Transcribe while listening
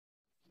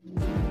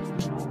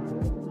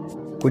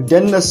Ku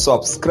danna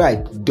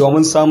subscribe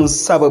domin samun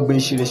sababbin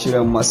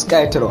shirye-shiryen masu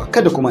ƙayatarwa.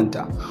 Kada ku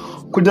manta,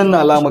 ku danna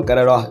alamar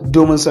ƙararrawa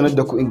domin sanar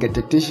da ku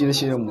ingantattun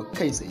shirye-shiryen mu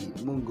kai tsaye.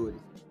 Mun gode.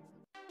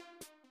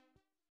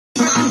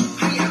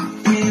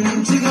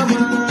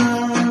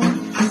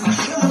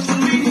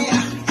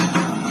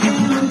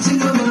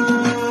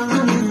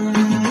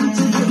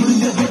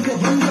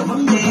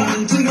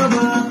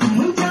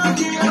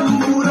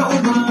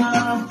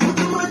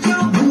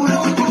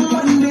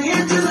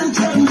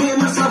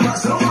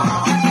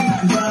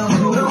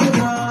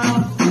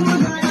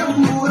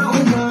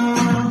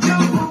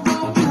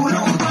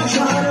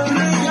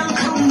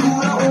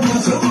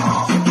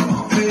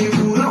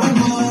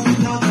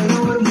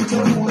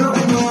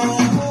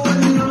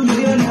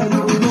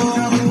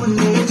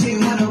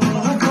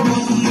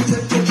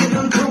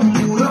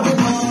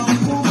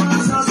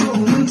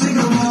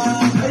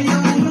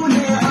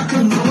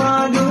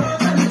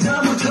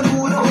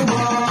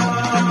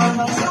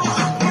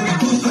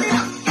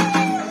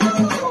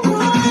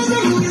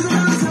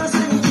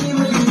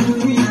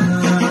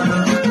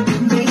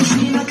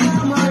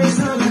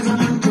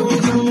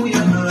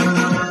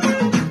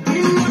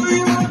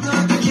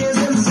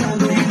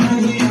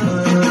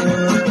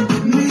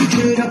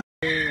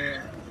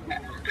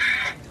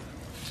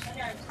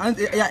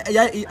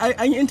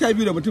 An yi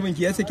interview da mutumin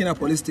ki ya saki na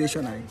police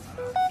station ai.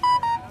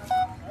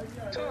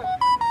 To,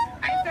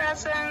 ai ka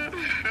san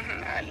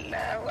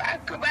Allahu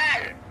Akbar.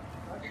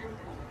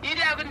 Ni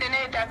da abin da na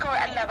yadda kawai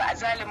Allah ba a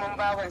zalimin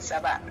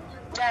bawansa ba.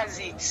 That's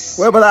it.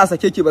 Wai ba za a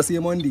sake ki ba sai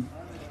Monday.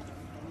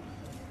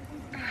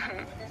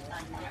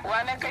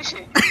 Wa na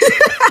kashe?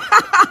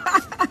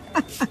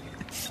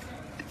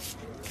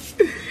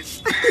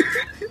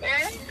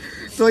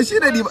 To shi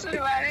da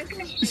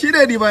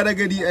ni ba na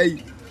gani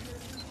ai.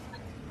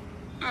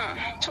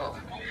 To,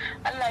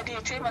 Allah dai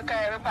ya taimaka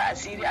ya rufa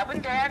asiri,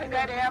 abinda ya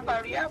riga da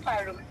ya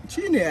faru.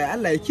 Shi ne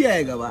Allah ya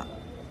kiyaye gaba.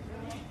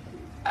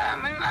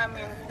 Amin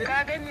amin.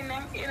 Ka gani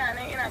nan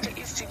ina ta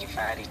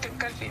istighfari tun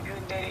karfe 2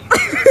 dare.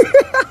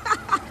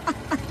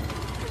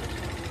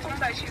 Kun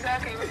ba shi za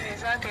ka yi me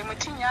za ka yi,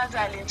 mutum ya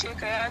zalunce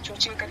ka ya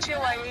cuce ka,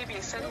 cewa yayi bai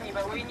sani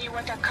ba, wai ni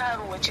wata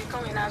karuwa ce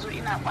kawai nazo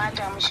ina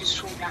bata mishi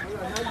suna.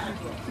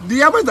 Duk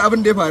ya fata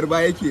abin da ya faru ba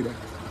yake da.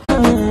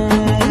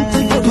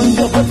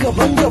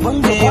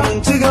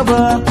 Mun ci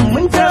gaba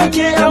mun take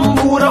yan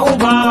bura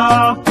uba,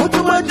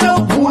 kuma da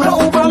bura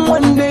uban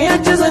wanda ya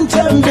ji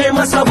zancen bai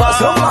masa ba.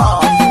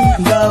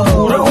 Ga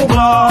bura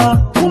uba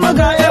kuma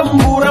ga yan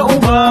bura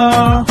uba,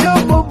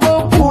 babban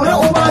bura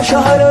uba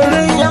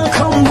shahararren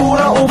yankan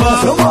bura uba.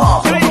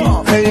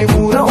 Kai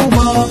bura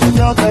uba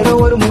ta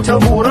karawar mu ta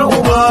bura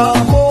uba,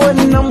 ko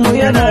wannan mu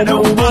yana da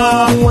uba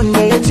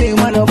wanda ya ce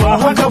mana ba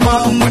haka ba,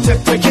 mu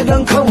tattaki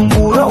dan kan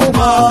bura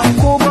uba,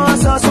 ko ba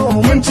sa so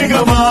mun ci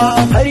gaba.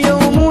 Har yau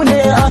mu ne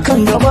akan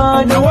gaba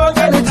da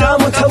wakar ta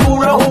mu ta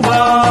bura uba.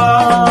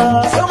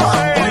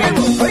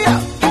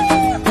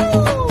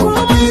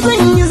 Komai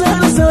zan yi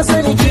zan sa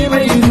sarki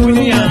mai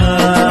duniya,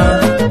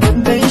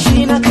 dan shi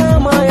na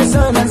kama ya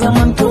sa na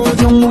zaman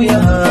tojin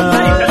wuya.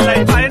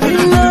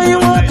 Na yi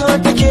waka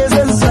take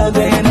zan sa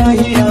ga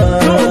yanayiya,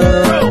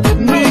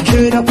 ni ke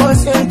da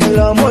fasin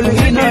tiramol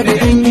ina da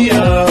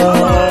ingiya.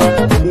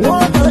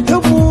 Waka ta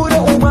bura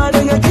uba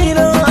daga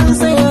kira an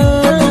tsaya.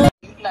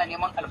 Ina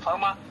neman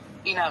alfarma,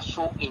 ina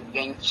so in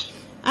ganki.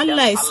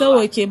 Allah ya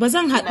sauwake, ba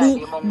zan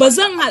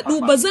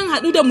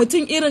haɗu da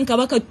mutum irin ka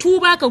ba, ka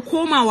tuba ka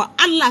koma wa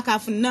Allah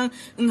kafin nan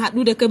in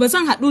haɗu da kai. Ba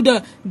zan haɗu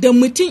da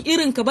mutum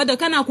irin ka ba da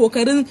kana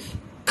kokarin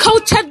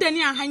kautar da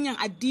ni a hanyar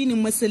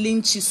addinin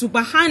musulunci.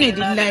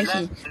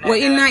 Subhanallahi wa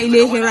inna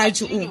ilaihi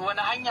raji'un.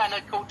 Wani hanya na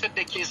kautar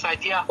da ke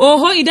Sadiya?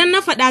 Oho, idan na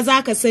faɗa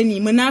zaka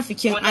sani,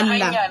 munafikin Allah.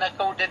 Wani hanya na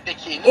kautar da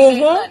ke?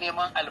 Ina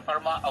neman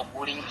alfarma a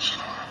gurinki,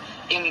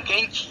 in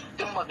ganki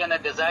duk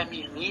magana da zamu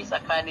yi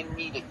tsakanin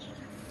ni da ke.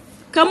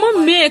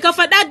 Kamun me ka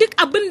faɗa duk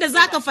abin da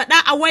zaka faɗa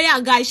a waya,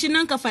 gashi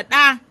nan ka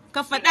faɗa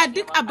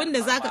duk abin da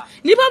zaka.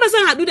 Ni ba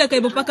zan haɗu da kai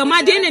ba fa,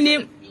 kama daina ne.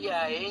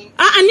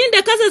 A'a, ni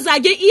da ka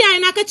zazzage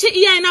iyayena, ka ce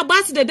iyayena ba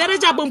su da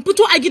daraja, ban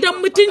fito a gidan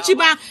mutunci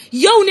ba,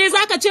 yau ne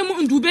zaka ce mu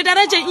in dube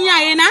darajar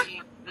iyayena?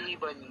 Ni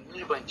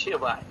ban ce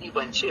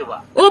ba.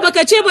 Oh,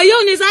 baka ce ba,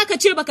 yau ne zaka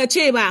ce baka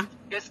ce ba.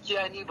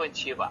 Gaskiya ni ban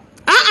ce ba.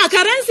 A'a, ka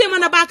rantse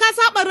mana, ba ka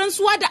saba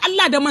rantsuwa da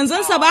Allah da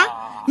manzansa ba?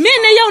 Me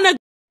ne yau na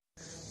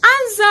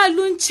an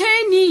zalunce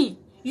ni.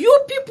 You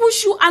people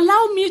should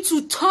allow me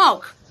to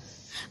talk.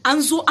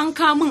 An zo an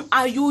kamun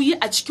ayoyi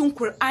a cikin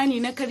Kur'ani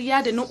na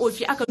karya da na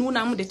ofi, aka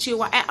nuna mu da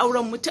cewa ai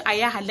auren mutu'a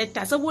ya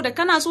halatta, saboda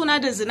kana so na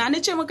da zina, na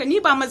ce maka ni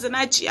ba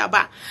mazinaciya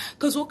ba,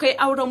 ka zo kai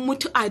auren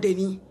mutu'a da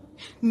ni.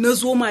 Na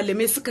zo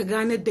malamai suka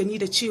ganar da ni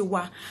da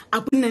cewa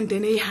abin nan da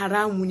na yi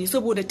haramu ne,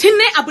 saboda tun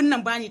nai abin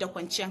nan bani da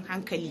kwanciyar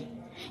hankali.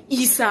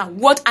 Isa,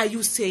 what are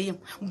you saying?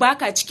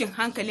 Baka cikin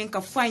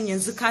hankalinka, fine,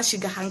 yanzu ka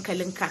shiga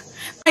hankalinka.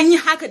 An yi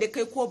haka da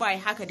kai ko ba yi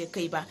haka da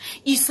kai ba.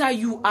 Isa,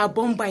 you are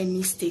born by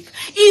mistake.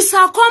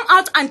 Isa, come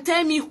out and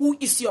tell me who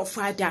is your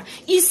father.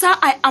 Isa,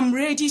 I am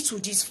ready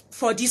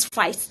for this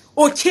fight.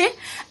 Okay?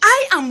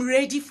 I am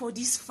ready for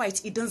this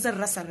fight. Idan zan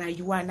rasa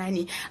rayuwa na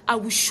ne, I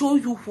will show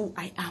you who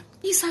I am.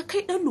 Isa,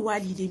 kai dan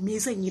luwali ne, me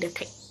zan yi da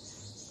kai?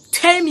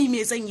 Tell me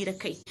me zan yi da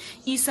kai.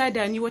 Isa,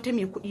 da ni wata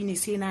mai kuɗi ne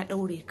sai na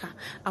ɗaure ka,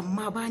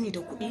 amma bani da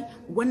kuɗi,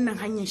 wannan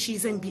hanyar shi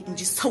zan bi in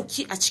ji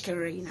sauki a cikin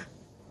raina.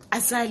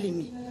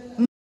 Azalimi.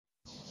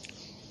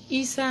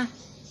 Isa,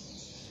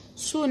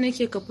 so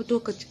nake ka fito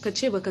ka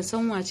ce baka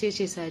san wace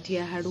ce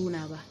Sadiya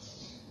Haruna ba.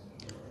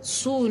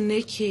 So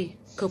nake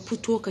ka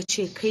fito ka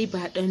ce kai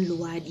ba ɗan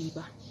luwaɗi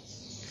ba.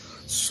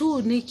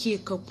 So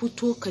nake ka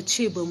fito ka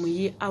ce ba mu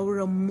yi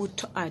auren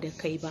mutu'a da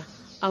kai ba,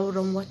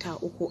 auren wata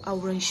 3,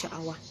 auren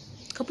sha'awa.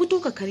 Ka fito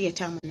ka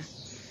karyata mana.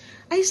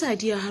 Ai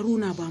Sadiya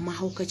Haruna ba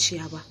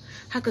mahaukaciya ba,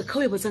 haka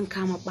kawai ba zan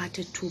kama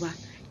batattu ba.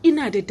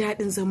 Ina da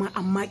daɗin zama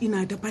amma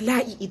ina da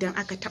bala'i idan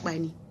aka taɓa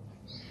ni.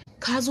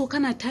 Ka zo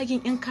kana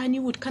tagin 'yan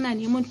Kannywood kana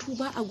neman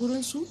tuba a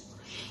gurinsu?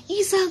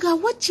 Isa, ga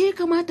wacce ya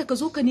kamata ka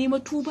zo ka nema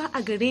tuba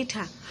a gare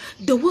ta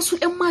da wasu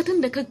 'yan matan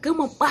da ka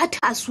gama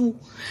ɓata su.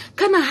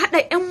 Kana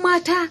haɗa 'yan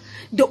mata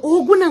da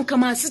ogunanka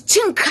masu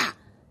cinka.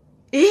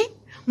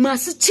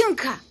 Masu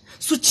cinka.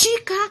 Su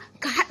cika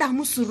ka haɗa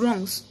musu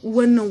wrongs.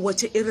 Wannan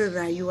wace irin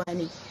rayuwa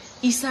ne?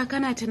 Isa,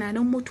 kana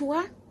tunanin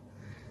mutuwa?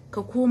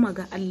 Ka koma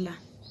ga Allah.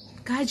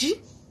 Kaji?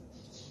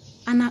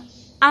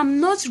 I'm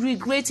not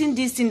regretting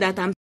this thing that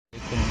I'm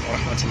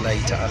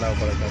rahmatullahi ta'ala wa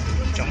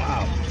barakatuhu.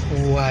 Jama'a,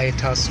 kowa ya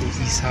taso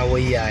Isa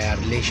wai yaya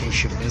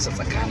relationship ɗinsa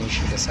tsakanin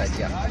shi da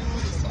Sadiya.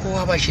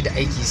 Kowa ba shi da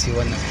aiki sai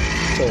wannan.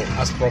 So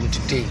as from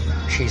today,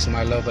 she is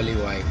my lovely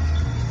wife.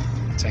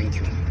 Thank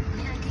you.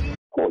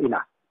 Ko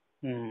ina.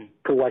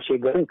 To washe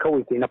garin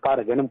kawai sai na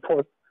fara ganin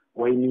post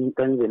wai ni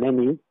dan zina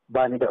ne,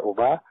 ba ni da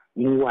uba,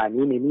 ni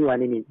wane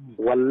ne.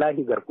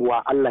 Wallahi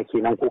garkuwa Allah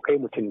kenan ko kai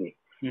mutum ne.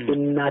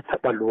 In na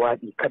taɓa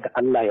luwaɗi kada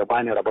Allah ya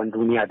bani rabon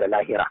duniya da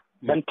lahira.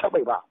 Dan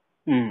taɓa ba.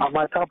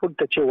 Amma ta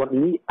furta cewa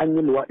ni an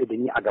yi luwaɗi da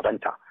ni a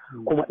gabanta.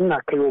 Kuma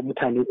ina kaiwa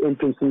mutane yan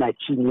fim suna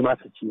ci ni ma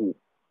su ci ni.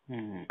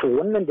 To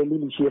wannan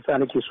dalili shi yasa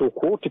nake so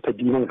kotu ta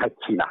bi min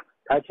hakkina.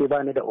 Ta ce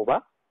ba ni da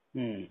uba?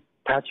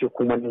 Ta ce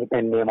kuma ni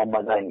ɗan neman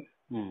maza ne.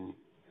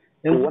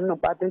 To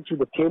wannan batanci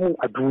da taimun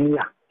a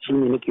duniya shi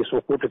ne nake so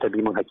kotu ta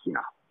bi min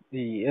hakkina.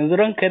 Yanzu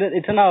ranka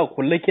daɗe tana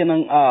kulle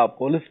kenan a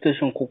police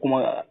station ko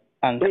kuma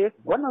an?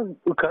 Wannan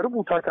ka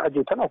rubuta ta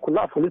aje tana kulle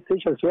a police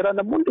station sai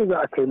ranar Monday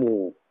za a kai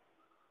mu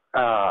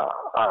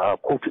a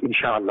kotu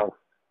insha Allah.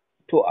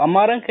 To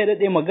amma ranka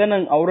daɗe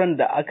maganan auren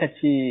da aka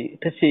ce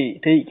ta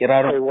yi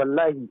kirarin.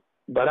 Wallahi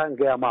bara in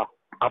gaya ma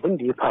abin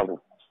da ya faru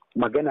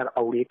maganar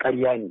aure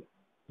ƙarya ne.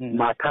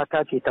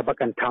 Matata ce ta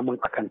bakanta min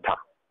akanta.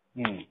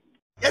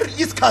 Yar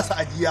iska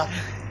Sadiya,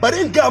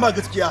 bari in gaya ma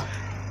gaskiya.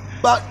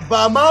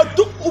 Ba ma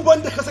duk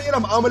uban da ka san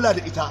yana mu'amala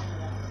da ita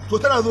to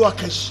tana zuwa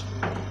kashi.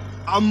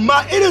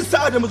 Amma irin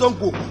sa'a da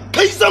zango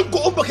kai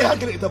zango in ba kai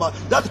hankali ita ba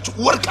za ta ci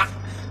uwarka.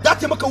 Za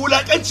ta maka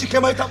wulakanci kai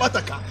mai ta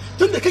bata ka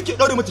tunda kake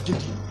daure mata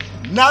gindi.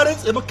 Na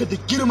rantse maka da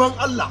girman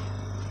Allah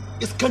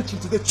iskancin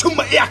ta zai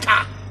cimma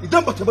iyaka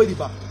idan ba ta bari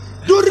ba.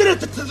 Duk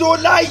ta zo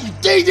layi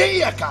daidai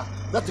iyaka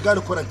za ta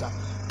gane kuranta.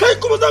 Kai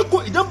kuma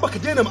zango idan baka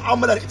daina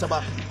mu'amala da ita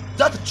ba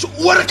za ta ci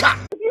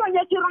uwarka.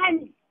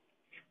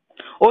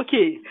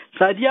 Ok,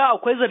 Sadiya,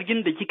 akwai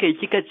zargin da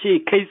kika ce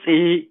kai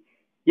tsaye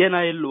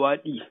yana yin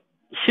luwaɗi.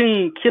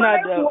 Shin kina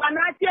da...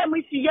 na ce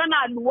mishi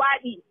yana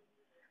luwaɗi.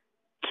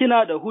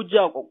 Kina da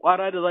hujja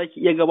kwakwara da zaki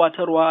iya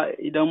gabatarwa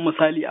idan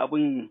misali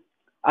abin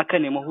aka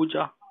nemi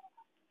hujja?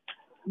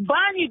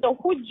 Bani da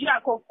hujja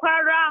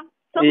kwakwara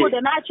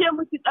saboda na ce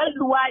mishi ɗan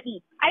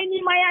luwaɗi. Ai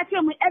ni ma ya ce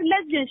mu ƴar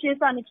lesbian shi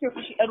yasa na ce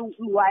mishi ƴar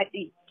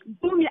luwaɗi.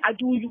 Dumi a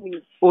duyu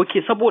ne.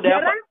 Okay, saboda ya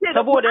bai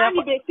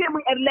ce mu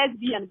ƴar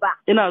lesbian ba.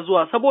 Ina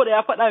zuwa, saboda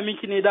ya faɗa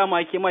miki ne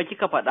dama ke ma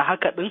kika faɗa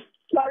haka ɗin?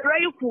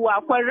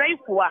 Kwarai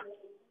kuwa.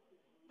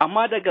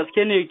 Amma da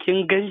gaske ne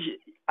kin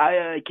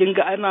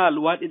ga ana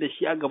luwaɗi da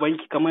shi a gaban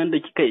ki kamar yadda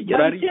kika yi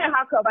kirari? Ban ce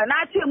haka ba,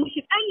 na ce mishi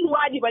ɗan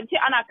luwaɗi ban ce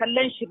ana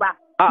kallon shi ba.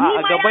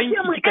 A gaban ki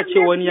kika ce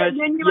wani ya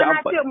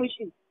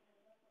amfani.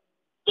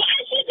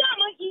 Shi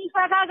daman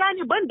Isa ka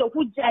gane ban da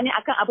hujja ne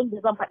akan abin da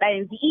zan faɗa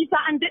yanzu. Isa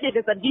an daɗe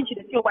da zargin shi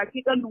da cewa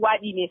shi ɗan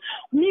luwaɗi ne.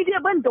 Ni dai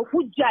ban da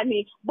hujja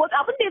ne. But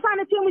abin da yasa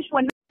na ce mishi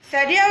wannan.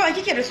 Sadiya wa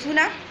kike da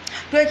suna?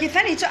 To ki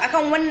sani cewa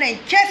akan wannan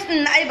kes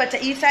ɗin na aibata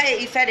Isa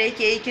da yake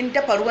yi kin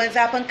dafa ruwan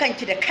zafin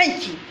kanki da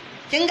kanki.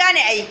 Kin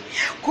gane ai?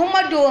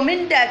 Kuma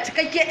domin da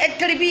cikakke yar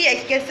tarbiyya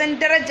kike san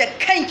darajar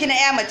kanki na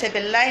ya mace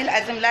billahi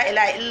alazim la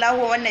ilaha illa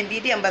huwa wannan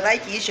bidiyon ba za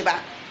ki yi shi ba.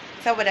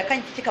 Saboda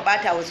kanki kika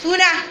bata wa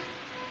suna.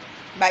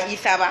 Ba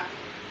Isa ba.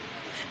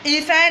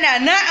 Isa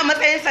yana nan a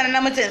matsayinsa na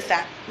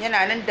namijinsa,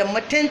 yana nan da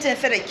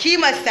mutuncinsa da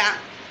kimarsa,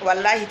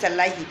 wallahi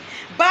tallahi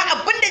ba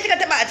abin da kika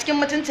taba a cikin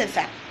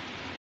mutuncinsa.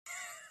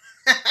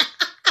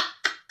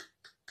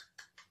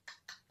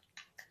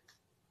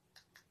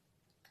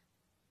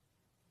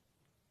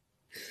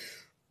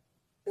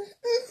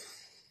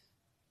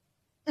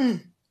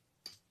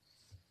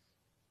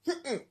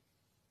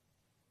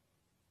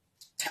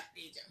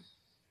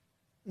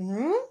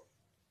 Wayo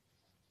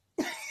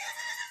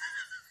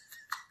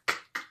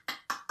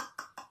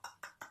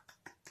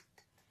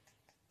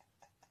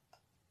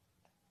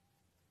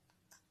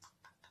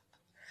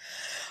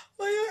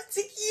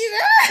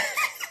cikina.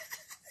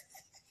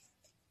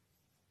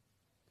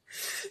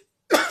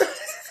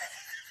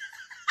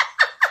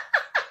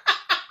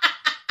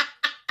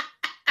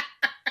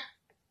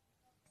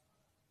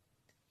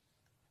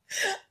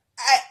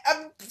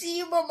 I'm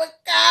Tima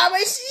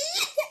Makamashi.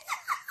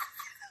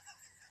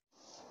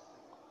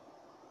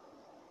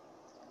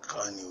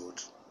 Kannywood.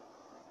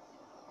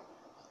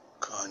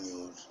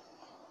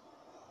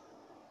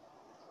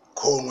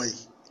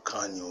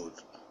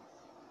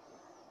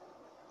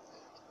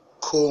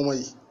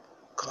 Komai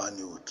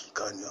Kannywood.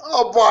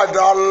 Abba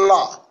da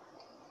Allah.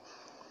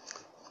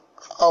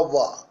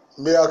 Abba,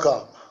 me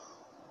aka?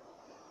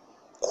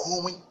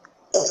 Komai.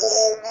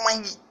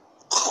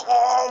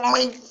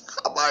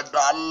 Abba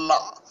da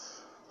Allah.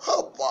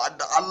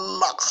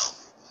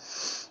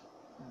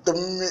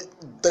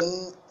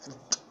 Dan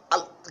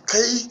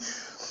kai.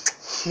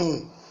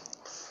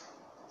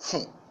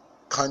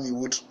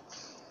 Kannywood.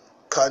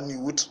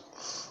 Komai.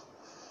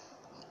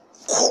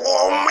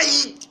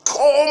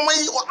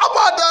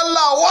 Abba da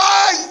Allah,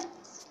 why?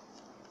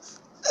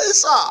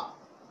 Isa.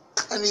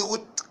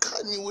 Kannywood.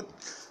 Kannywood.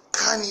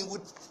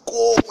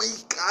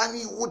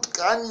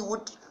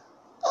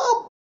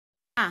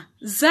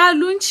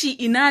 Zalunci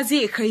ina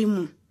zai kai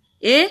mu?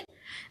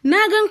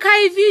 Na gan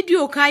kayi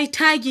video kayi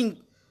tagin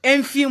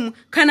 'yan fim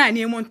kana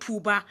neman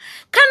tuba.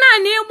 Kana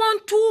neman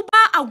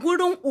tuba a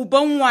gurin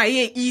uban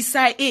waye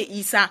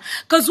Isa.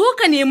 Ka zo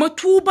ka nema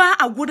tuba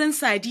a gurin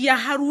Sadiya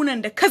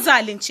Haruna da ka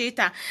zalunce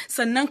ta,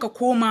 sannan ka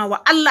koma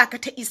wa Allah ka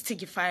ta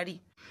istighfari.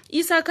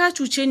 Isa, ka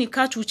cuce ni,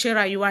 ka cuce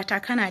rayuwata,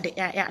 kana da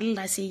 'ya'ya,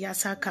 Allah sai ya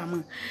saka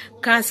min.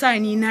 Ka sa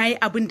ni nayi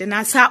abin da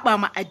na saba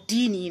ma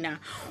addini na,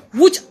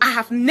 which I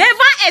have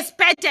never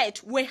expected.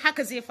 Wai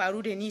haka zai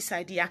faru da ni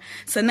Sadiya.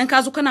 Sannan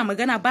ka zo kana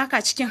magana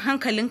baka cikin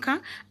hankalinka.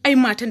 Ai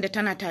matan da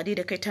tana tare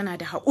da kai tana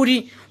da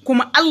haƙuri,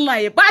 kuma Allah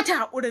ya bata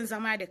haƙurin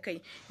zama da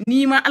kai.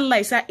 Ni ma Allah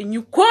ya sa in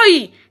yi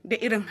koyi da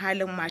irin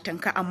halin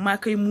matanka, amma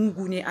kai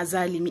mugu ne a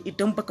zalimi.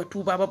 Idan baka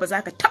tuba ba za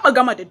ka taba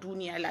gama da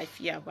duniya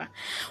lafiya ba.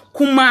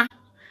 Kuma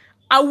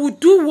I will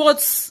do what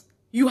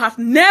you have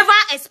never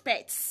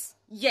expected.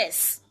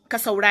 Yes, ka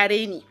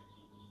saurare ni.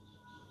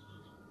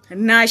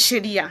 Na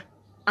shirya.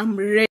 I'm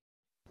ready.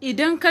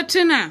 Idan ka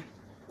tuna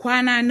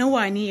kwana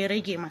nawa ne ya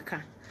rage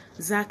maka,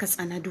 za ka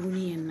tsana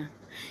duniyan nan.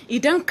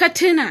 Idan ka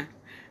tuna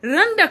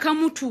ran da ka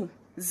mutu,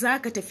 za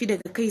ka tafi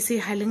daga kai sai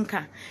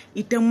halinka.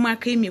 Idan ma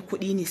kai mai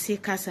kuɗi ne sai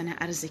ka sana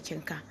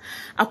arzikinka.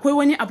 Akwai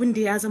wani abin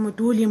da ya zama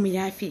dole mu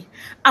yafe,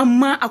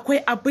 amma akwai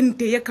abin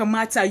da ya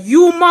kamata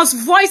you must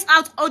voice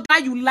out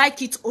whether you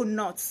like it or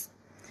not.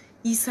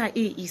 Isa,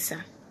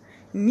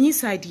 ni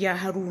Sadiya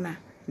Haruna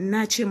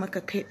na ce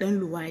maka kai ɗan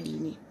luwali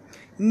ne.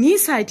 Ni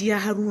Sadiya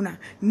Haruna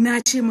na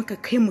ce maka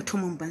kai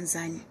mutumin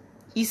banza ne.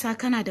 Isa,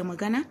 kana da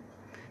magana?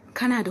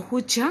 Kana da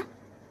hujja?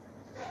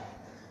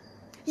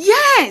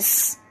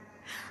 Yes!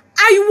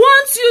 I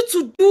want you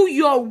to do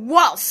your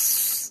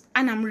worst,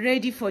 and I'm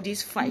ready for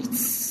this fight.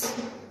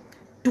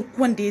 Duk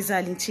wanda ya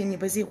zalunce ni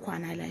ba zai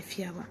kwana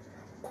lafiya ba.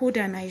 Ko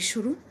da na yi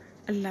shiru,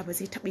 Allah ba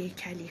zai taɓa ya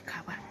kyale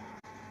ka ba.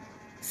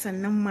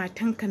 Sannan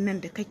matanka nan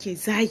da kake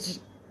zagi,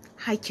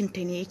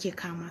 hakinta ne yake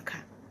kama ka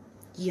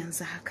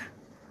yanzu haka.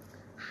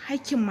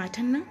 Hakin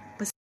matan nan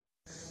ba.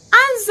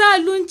 An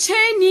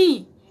zalunce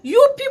ni.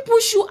 You people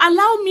should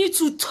allow me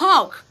to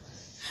talk.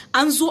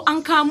 An zo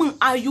an kamun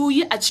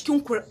ayoyi a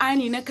cikin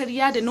Kur'ani na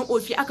karya da na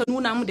ofi, aka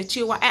nuna mu da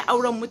cewa ai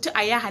auren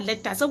mutu'a ya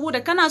halatta, saboda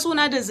kana so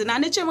na da zina.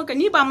 Na ce maka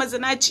ni ba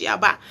mazinaciya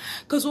ba,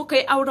 ka zo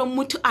kai auren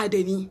mutu'a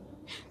da ni.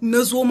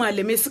 Na zo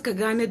malamai suka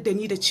ganar da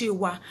ni da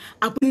cewa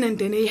abin nan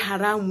da na yi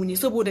haramu ne,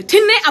 saboda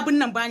tun nayi abin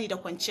nan bani da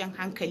kwanciyar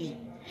hankali.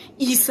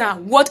 Isa,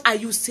 what are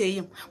you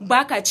saying?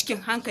 Baka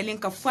cikin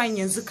hankalinka, fine,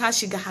 yanzu ka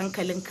shiga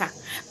hankalinka.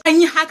 An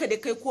yi haka da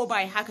kai ko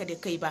ba yi haka da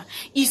kai ba.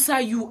 Isa,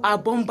 you are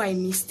born by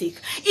mistake.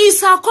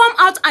 Isa, come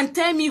out and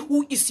tell me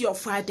who is your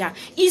father.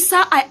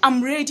 Isa, I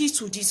am ready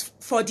for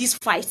this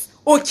fight.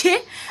 Okay?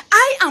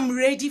 I am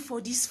ready for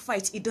this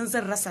fight. Idan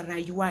zan rasa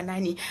rayuwa na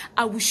ne,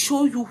 I will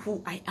show you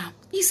who I am.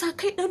 Isa,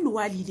 kai dan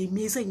luwali ne,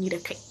 me zan yi da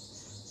kai?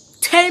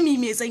 Tell me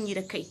me zan yi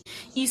da kai.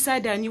 Isa,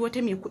 da ni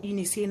wata mai kuɗi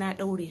ne sai na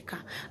ɗaure ka,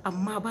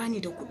 amma bani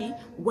da kuɗi,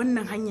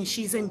 wannan hanyar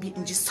shi zan bi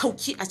in ji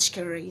sauki a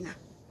cikin raina.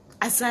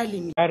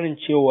 Azalimi. Karin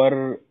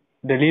cewar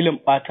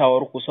dalilin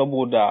ɓatawar ku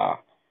saboda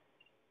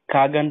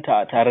ka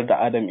ganta tare da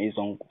Adam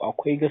Zango,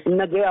 akwai gaskiya.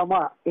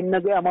 In na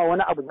gaya ma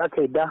wani abu za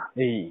ka yadda?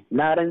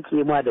 Na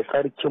rantse ma da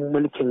sarkin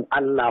mulkin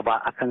Allah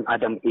ba akan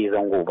Adam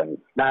Zango ba ne.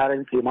 Na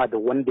rantse ma da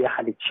wanda ya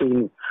halicce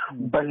ni,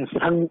 ban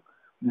san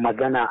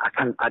magana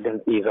akan Adam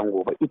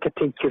Zango ba. Ita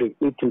ta kire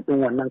itin din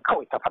wannan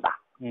kawai ta faɗa.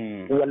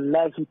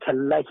 Wallahi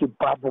tallahi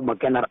babu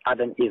maganar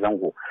Adam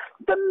Zango.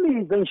 Dan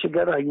me zan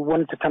shiga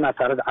rayuwanta tana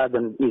tare da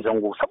Adam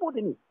Zango?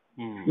 Saboda ni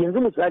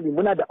yanzu misali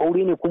muna da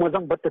aure ne kuma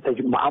zan batta ta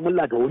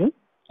mu'amala da wani?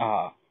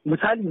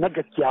 Misali na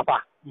gaskiya ba.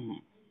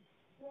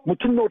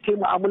 Mutum nawa ta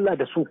mu'amala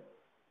da su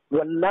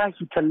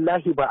wallahi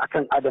tallahi ba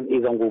akan Adam A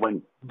Zango ba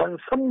ne. Ban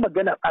san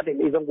maganar Adam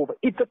A Zango ba,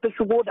 ita ta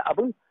shigo da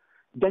abin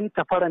don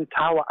ta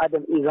faranta wa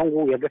Adam A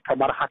Zango ya ga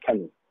kamar haka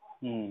ne.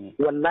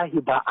 Wallahi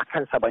ba a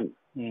kansa ba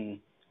ne.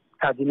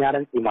 Ka ji na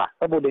rantsi ma,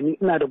 saboda ni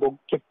ina da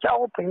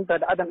kyakkyawar fahimta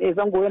da Adam A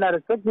Zango yana da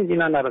sabbin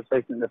jina na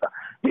rasashin nasa.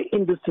 Duk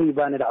industry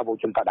ba ni da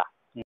abokin fada.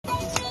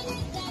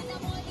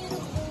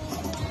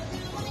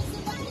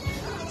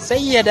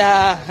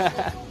 Sayyada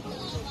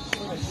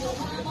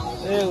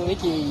yau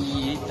muke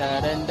yi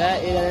taron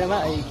da'irar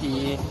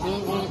ma'aiki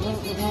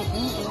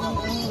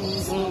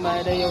ba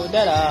da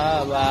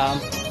yaudara ba.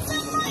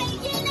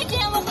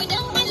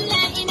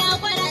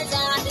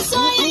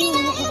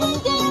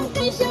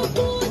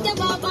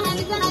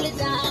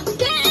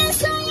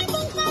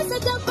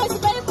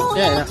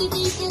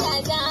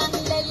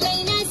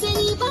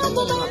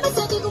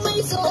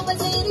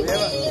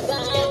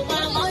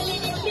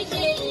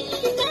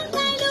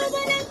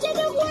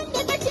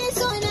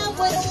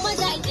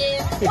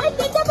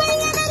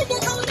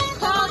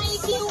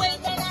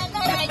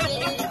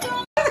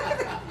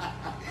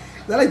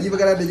 Zara ki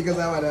magana da kika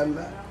saba da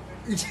Allah.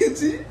 Ike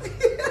ci?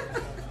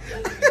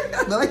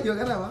 Zara ki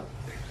magana ba?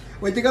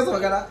 Wai kika so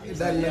magana?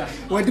 Dariya.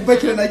 Wai duk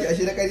bakin naki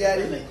ashe na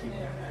ƙarya ne.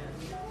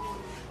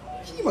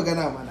 Ki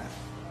magana mana.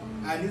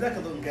 A ni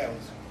zaka zo in gaya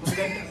musu.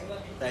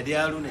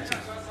 Sadiya Haruna ce.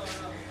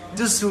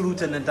 Duk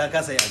surutan nan ta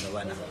kasa yi a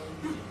gabana.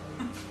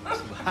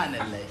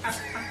 Subhanallah.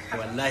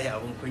 Wallahi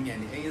abun kunya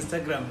ne. Yan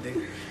Instagram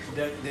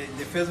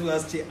da Facebook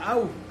su ce,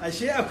 "Au,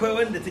 ashe akwai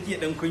wanda take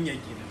dan kunya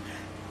kenan."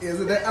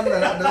 Yanzu dai Allah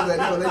na dan zari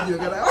ba zan yi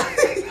magana.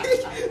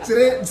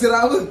 Cire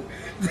abun.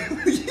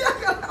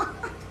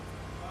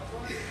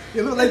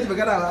 Yanzu ba zan yi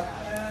magana ba.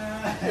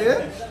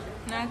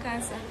 Na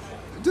kasa.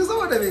 To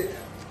saboda me?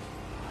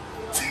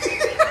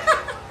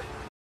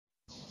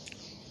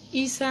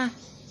 Isa,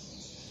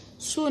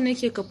 so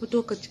nake ka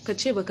fito ka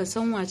ce baka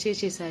san wace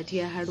ce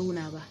Sadiya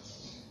Haruna ba.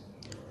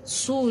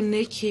 So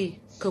nake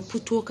ka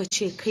fito ka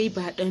ce kai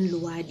ba dan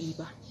luwaɗi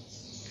ba.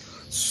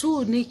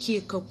 So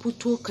nake ka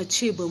fito ka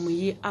ce ba mu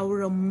yi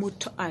auren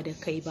mutu'a da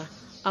kai ba,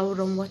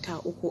 auren wata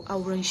 3,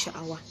 auren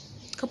sha'awa.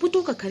 Ka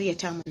fito ka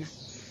karyata mana.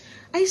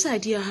 Ai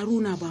Sadiya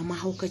Haruna ba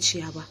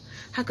mahaukaciya ba,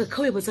 haka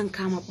kawai ba zan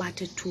kama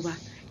batattu ba.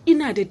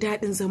 Ina da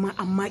daɗin zama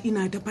amma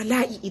ina da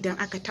bala'i idan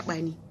aka taɓa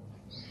ni.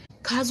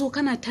 Ka zo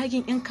kana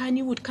tagin 'yan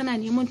Kannywood kana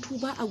neman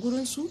tuba a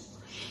gurinsu?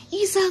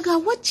 Isa ga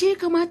wacce ya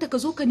kamata ka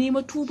zo ka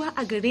nema tuba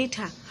a gare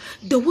ta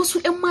da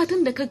wasu 'yan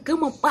matan da ka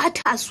gama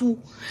bata su,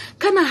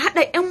 kana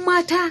haɗa 'yan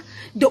mata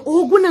da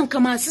ogunanka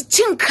masu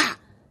cinka,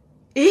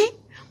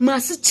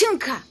 masu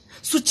cinka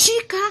su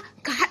cika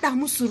ka haɗa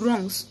musu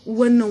wrongs.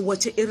 Wannan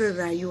wace irin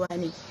rayuwa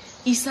ne?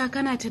 Isa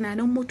kana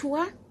tunanin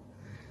mutuwa?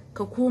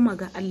 Ka koma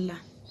ga Allah.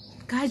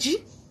 Kaji?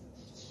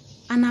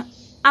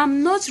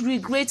 I'm not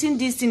regretting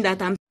this thing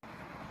that I'm.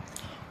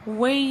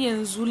 Wai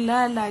yanzu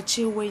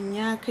lalacewan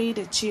ya kai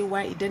da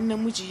cewa idan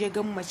namiji ya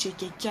ga mace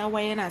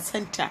kyakkyawa yana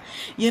santa,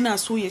 yana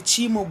so ya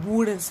cima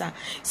burinsa,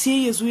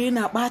 sai ya zo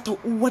yana bata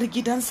uwar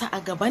gidansa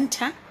a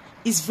gabanta.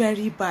 Is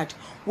very bad.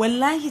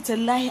 Wallahi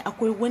tallahi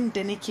akwai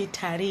wanda nake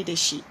tare da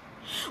shi,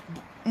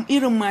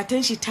 irin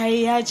matan shi ta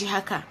yi yaji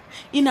haka,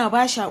 ina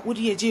ba shi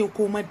haƙuri ya je ya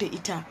komar da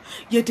ita,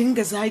 ya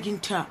dinga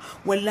zaginta,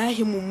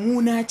 wallahi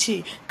mummuna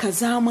ce,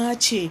 kazama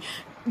ce,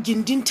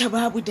 gindinta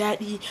babu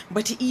daɗi,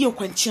 bata iya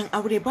kwanciyar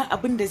aure ba,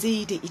 abin da zai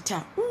yi da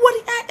ita. Uwar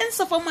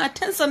 'ya'yansa fa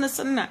matansa na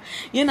sunna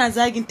yana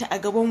zaginta a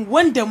gaban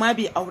wanda ma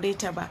bai aure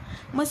ta ba.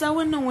 Maza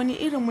wannan wani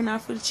irin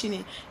munafurci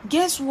ne?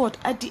 Guess what,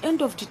 at the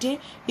end of the day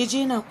ya je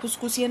yana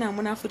kuskus yana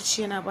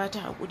munafurci yana bata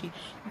haƙuri.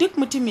 Duk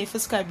mutum mai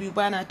fuska biyu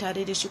bana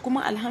tare da shi,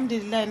 kuma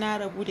alhamdulillah na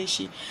rabu da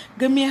shi.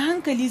 Ga mai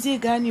hankali zai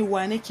gane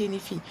wa nake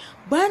nufi.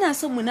 Bana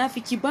son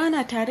munafiki,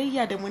 bana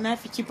tarayya da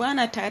munafiki,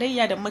 bana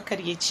tarayya da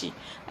makaryaci.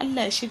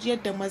 Allah ya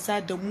shiryar da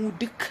maza da mu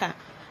duka.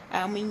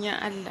 Amin ya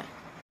Allah.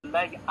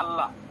 Wallahi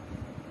Allah,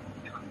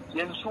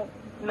 yanzu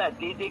ina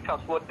daidai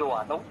kasuwar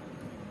Dawanau.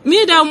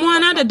 Me damuwa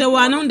na da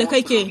Dawanau da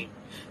kake?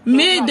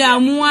 Me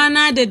damuwa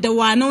na da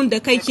Dawanau da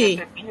kake?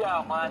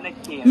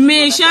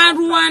 Me sha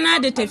ruwa na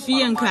da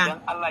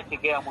tafiyanka?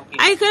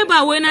 Ai kai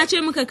ba wai na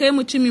ce muka kai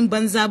mutumin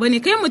banza bane,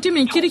 kai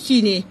mutumin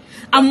kirki ne,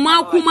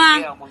 amma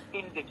kuma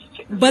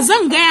ba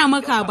zan gaya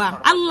maka ba.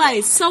 Allah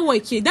ya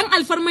sauwake, dan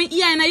alfarman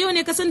iyayena. Yau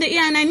ne ka san da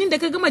iyayena, ni da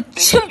ka gama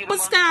cin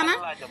fuska na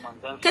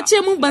ka ce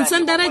mun ban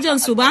san darajar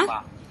su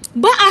ba.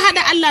 Ba a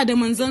hada Allah da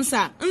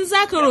manzansa. In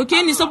za ka roke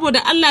ni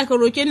saboda Allah ka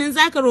roke ni, in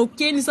za ka roke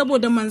ni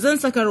saboda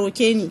manzansa ka roke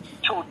ni.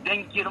 To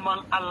dan girman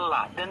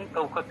Allah, dan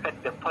daukakar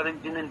da farin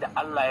jinin da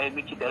Allah ya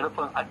miki da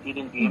rufin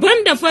asirin da ya miki.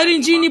 Ban da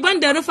farin jini, ban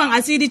da rufin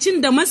asiri, cin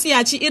da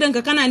matsiyaci irin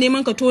ka kana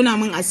neman ka tona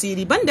min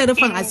asiri, ban da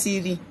rufin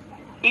asiri.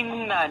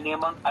 Ina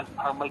neman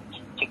alfarmaki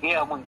ki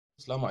gaya mun.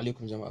 Assalamu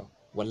alaikum jama'a.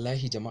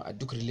 Wallahi jama'a,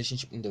 duk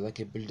relationship din da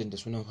zaka yi building da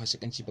sunan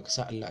fasikanci baka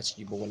sa Allah a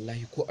ciki ba,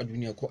 wallahi ko a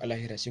duniya ko a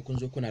lahira sai kun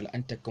zo kuna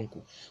la'antar kanku,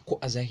 ko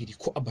a zahiri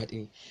ko a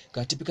batini.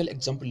 Ga typical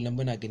example nan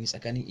muna gani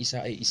tsakanin Isa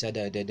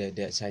da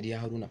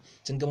Sadiya Haruna.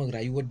 Sun gama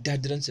rayuwar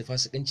dadiran su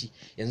fasikanci,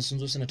 yanzu sun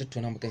zo suna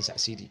tattauna maka kansa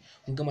asiri.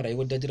 Kun gama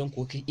rayuwar dadiran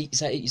ko kai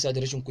Isa da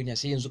rashin kunya,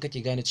 sai yanzu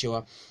kake gane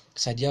cewa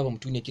Sadiya ba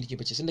mutuniyar kirki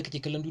bace, sanda kake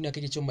kallon duniya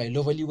kake cewa my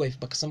lovely wife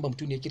baka san ba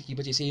mutuniyar kirki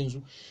bace sai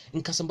yanzu.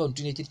 In ka san ba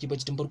mutuniyar kirki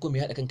bace tun farko me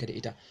ya hada kanka da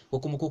ita, ko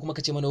kuma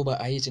kace mana ba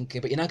a hayyacin kai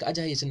ba, ina ka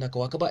aje hayyacin naka,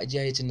 wa ka ba aje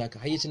hayyacin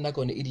naka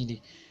wani iri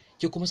ne?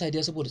 Ke kuma Sadiya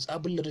saboda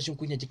tsabullar rashin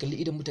kunya ki kalli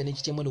idan mutane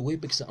kice mana wai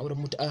baki san auren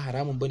mutu'a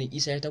haramun bane,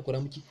 Isa ya takura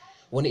miki.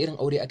 Wani irin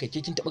aure aka ke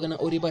kin taba ganin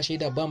aure ba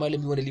shaida ba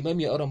malami, wani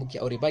limami ya aura miki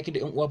aure, baki da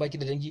ƴan uwa baki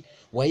da dangi,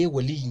 waye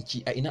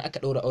waliyinki, a ina aka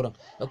daura auren?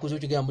 Ku zo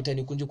ki ga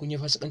mutane kun je kun yi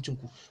fasikancin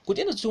ku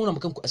daina tona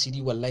kanku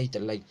asiri, wallahi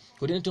tallahi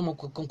ku daina tona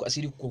kanku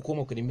asiri, ku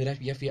koma ku nemi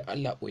yafiya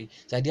Allah boye.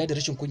 Sadiya da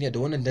rashin kunya da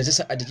wannan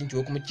najasa a jikinki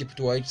ko kuma kike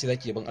fitowa kike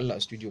zaki yaban Allah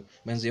a studio,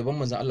 yaban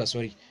manzon Allah,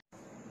 sorry.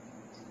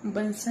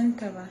 Ban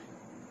santa ba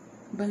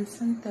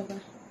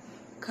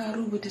ka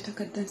rubuta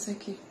takardar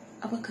saki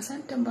a baka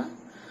santa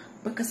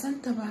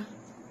ba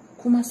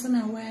kuma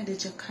suna waya da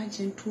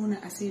jakajin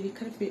tona asiri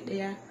karfe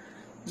 1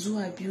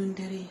 zuwa 2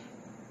 dare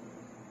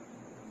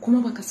kuma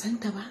baka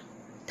santa ba,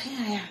 ta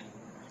yaya?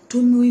 To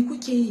me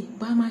kuke yi?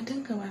 Ba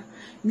matanka ba,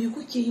 me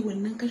kuke yi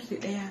wannan karfe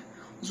 1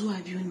 zuwa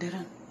 2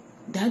 daren?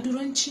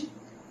 Daduranci,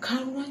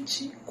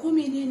 karuwanci ko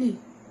menene?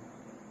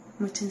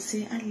 Mutum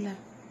sai Allah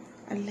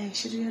ya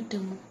shiryar da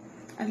mu,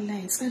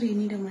 Allah ya tsare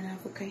ni da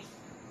munafukai.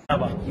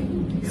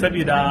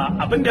 Saboda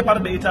abin da ya faru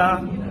da ita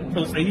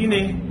tsautsayi ne,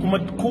 kuma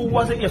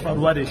kowa zai iya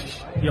faruwa da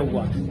shi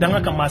yawwa. Don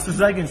haka masu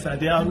zagin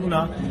Sadiya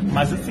Haruna,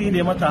 masu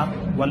tsine mata,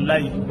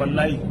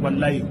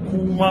 wallahi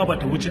kuma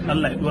bata wuce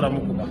Allah ya dora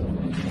muku ba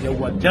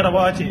yawwa.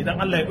 Jarabawa ce, idan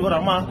Allah ya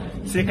dora ma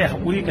sai kai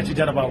hakuri ka ci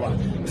jarabawa.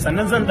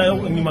 Sannan zan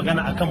dawo in yi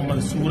magana akan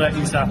Mansura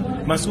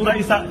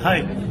Isa.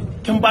 Hai,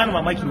 kin bani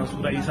mamaki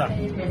Mansura Isa.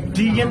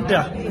 Duk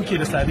yanda kuke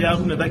da Sadiya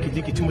Haruna zaki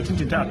je ki ci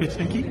mutuncinta a page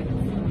ɗinki.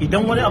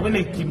 Idan wani abu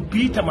ne ki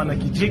bi ta mana,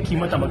 ki je ki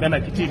mata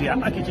magana, ki ce da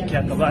ake kike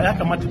ya gaba, ya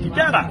kamata ki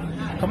gyara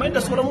kamar yadda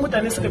sauran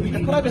mutane suka bi ta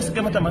private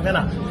suka mata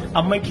magana,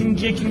 amma kin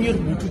je kin yi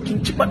rubutu kin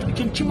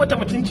ci mata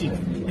mutunci,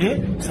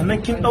 sannan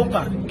kin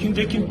dauka kin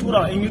je kin tura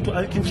wa in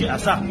YouTube kin ce a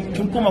sa,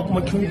 kin kuma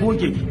kin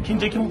goge, kin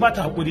je kin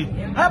bata hakuri.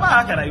 Ai ba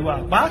haka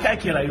rayuwa, ba haka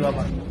ake rayuwa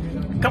ba.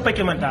 Kafa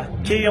ki manta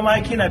ke ma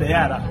kina da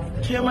yara,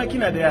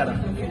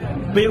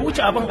 bai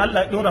wuce abin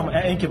Allah ya dora ma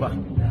 'ya'yanki ba.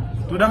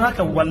 To don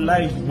haka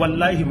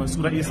wallahi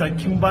Mansura Isa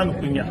kin bani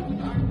kunya,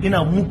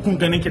 ina mukun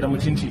ganin ki da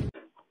mutunci.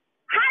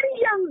 Har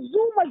yanzu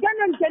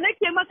maganan da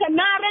nake maka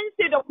na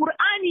rantse da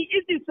Qur'ani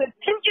izi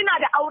 60 ina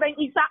da auren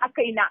Isa a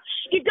kaina.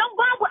 Idan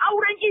babu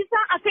auren Isa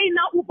a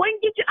kaina,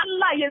 Ubangiji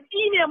Allah ya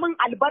tsine min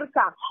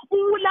albarka,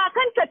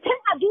 wulakanta tun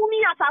a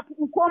duniya kafin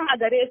in koma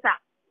gare sa.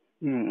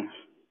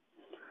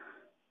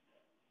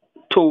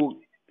 To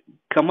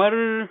kamar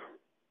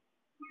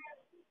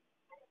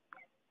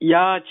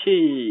ya ce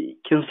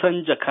kin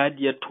san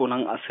jakadiyar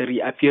tonan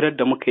asiri a firar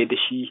da muka yi da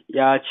shi,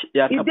 ya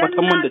tabbatar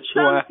min da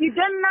cewa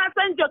idan na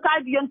san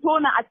jakadiyar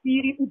tona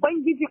asiri,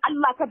 Ubangiji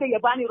Allah kada ya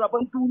bani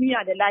rabon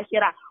duniya da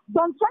lahira.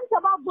 Ban san ta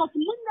ba, bot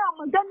muna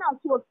magana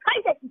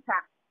sosai da ita.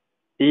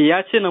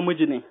 Ya ce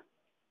namiji ne.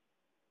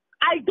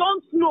 I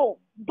don't know.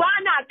 Ba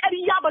na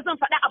ƙarya, ba zan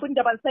faɗa abin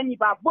da ban sani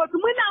ba. But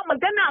muna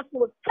magana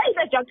sosai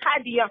da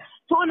jakadiyar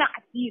tona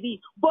asiri.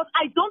 But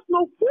I don't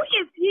know who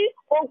is he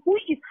or who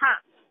is her.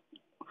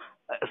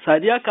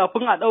 Sadiya,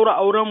 kafin a ɗaura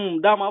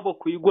auren dama ba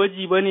ku yi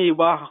gwaji ba ne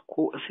ba,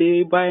 ko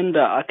sai bayan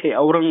da aka yi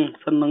auren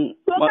sannan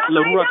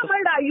larura ta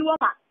rayuwa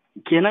ma.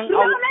 Kenan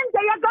ranar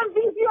da ya gan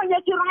bidiyon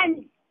ya kira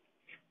ni.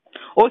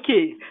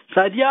 Okay,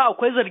 Sadiya,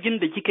 akwai zargin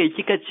da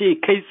kika ce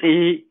kai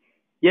tsaye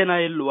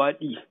yana yin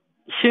luwaɗi.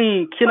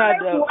 Shin kina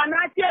da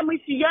na ce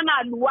mishi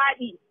yana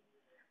luwaɗi.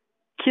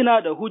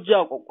 Kina da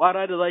hujja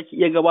kwakwara da zaki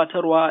iya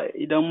gabatarwa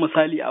idan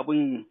misali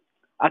abin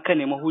aka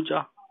nemi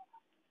hujja?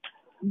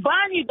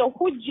 Bani da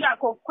hujja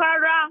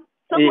kwakwara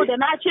saboda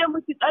na ce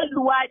miki ɗan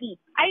luwaɗi.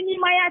 Ai ni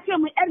ma ya ce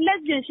mu ƴan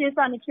lesbian, shi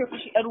yasa na ce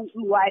mishi ƴan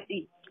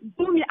luwaɗi.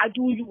 Dumi a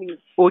duyu ne.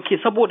 Okay,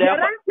 saboda ya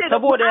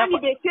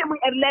bai ce mu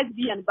ƴan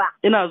lesbian ba.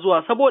 Ina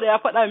zuwa, saboda ya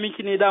faɗa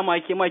miki ne dama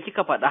ke ma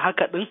kika faɗa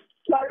haka ɗin?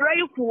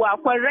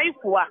 Kwarai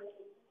kuwa.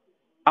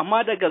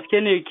 Amma da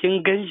gaske ne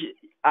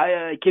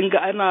kin ga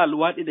ana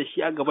luwaɗi da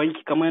shi a gaban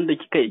ki kamar yadda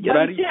kika yi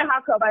kirari? Ban ce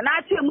haka ba, na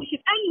ce mishi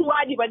ɗan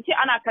luwaɗi, ban ce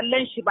ana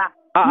kallon shi ba.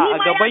 A'a, a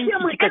gaban ki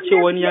kika ce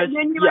wani ya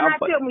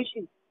amfani.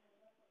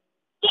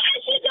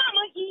 Shi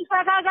daman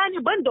Isa, ka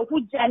gane ban da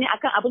hujja ne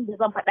akan abin da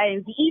zan faɗa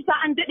yanzu. Isa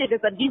an daɗe da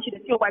zargin shi da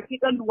cewa shi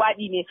ɗan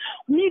luwaɗi ne.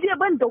 Ni dai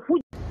ban da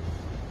hujja.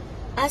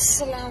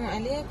 Assalamu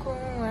alaikum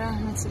wa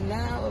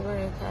rahmatullahi wa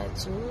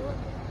barakatuh.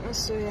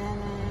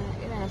 Masoyana,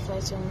 ina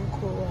fatan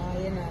kowa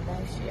yana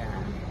lafiya.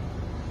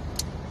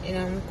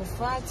 Ina muku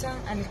fatan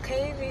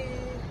alkhairi.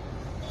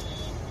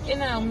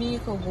 Ina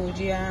mika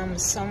godiya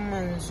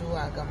musamman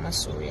zuwa ga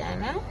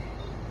masoyana.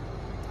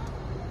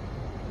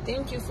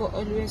 Thank you for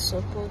always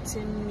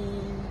supporting me,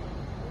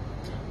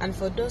 and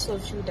for those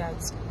of you that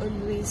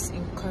always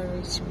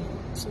encourage me.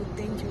 So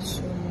thank you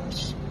so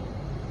much.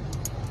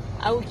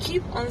 I will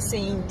keep on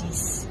saying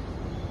this.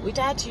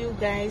 Without you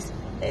guys,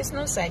 there's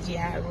no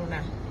Sadiya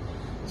Haruna.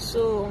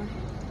 So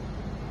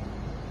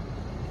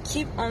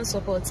keep on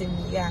supporting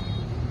me, yeah.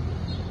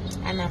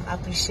 And I'm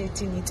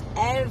appreciating it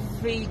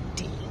every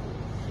day.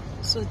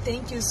 So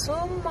thank you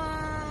so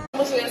much.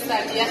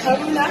 Sadiya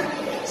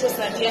Haruna. So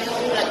Sadiya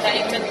Haruna ta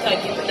yi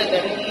tattaki ta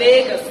garin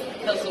Lagos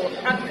ta zo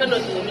har Kano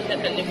domin ta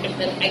kalli fim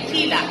ɗin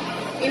Akila.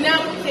 Ina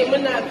kuke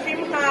muna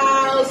film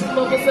house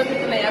kuma kusa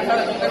fitna ya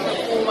fara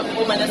ɗaukar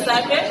goma na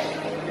safe.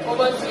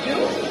 Over to you.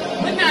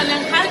 Muna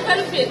nan har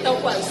karfe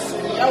 8.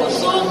 Yau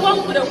tsohon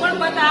ku da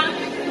kwarkwata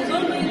ku zo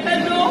mu yi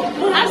kallo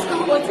mu haska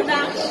hotuna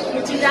mu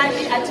ji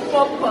daɗi a ci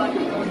popcorn.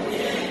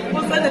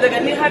 Kun sani daga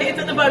ni har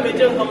ita da ba mai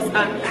jin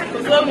Hausa. Ku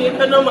zo mu yi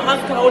kallo mu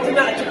haska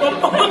hotuna a ci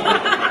popcorn.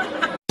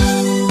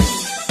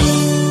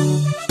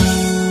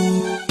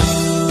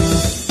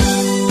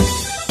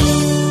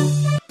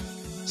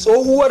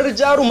 Tsohuwar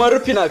jarumar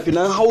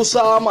fina-finan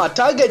Hausa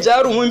mata ga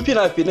jarumin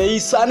fina-finai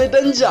Sani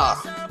Danja,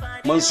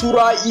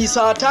 Mansura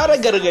Isa ta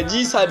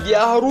ragargaji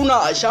Sadiya Haruna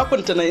a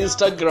shafinta na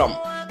Instagram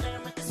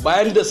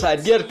bayan da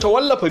Sadiyar ta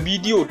wallafa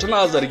bidiyo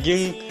tana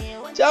zargin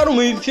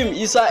jarumin fim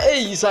Isa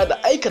da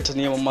aikata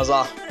neman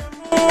maza.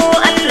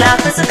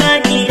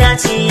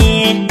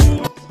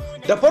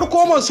 Da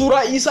farko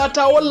Mansura Isa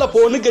ta wallafa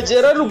wani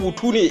gajeren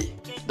rubutu ne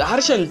da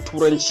harshen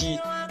Turanci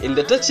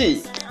inda ta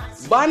ce,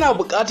 "Bana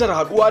buƙatar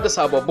haɗuwa da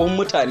sababbin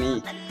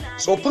mutane,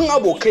 tsofin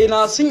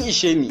abokaina sun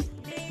ishe ni.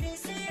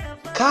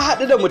 Ka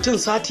haɗu da mutum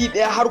sati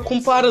ɗaya har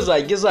kun fara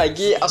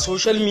zage-zage a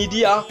social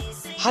media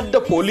har da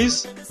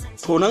police,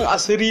 tonon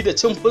asiri da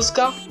cin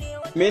fuska?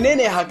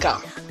 Menene haka?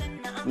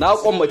 Na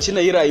kwammaci na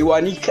yi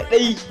rayuwa ni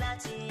kaɗai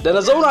da na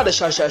zauna da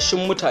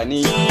shashashin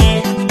mutane."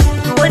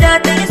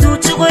 Wadatar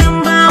zuci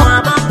gurin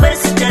bawa babbar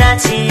sutura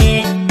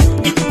ce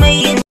duk mai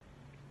yin.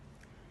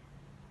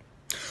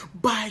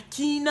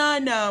 Bakina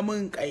na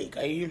mun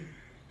ƙaiƙayi,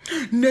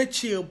 na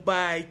ce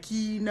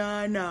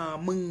bakina na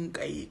mun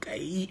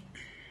ƙaiƙayi.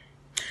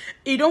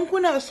 Idan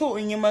kuna so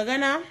in yi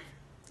magana,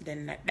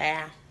 dan na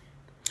ɗaya.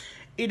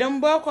 Idan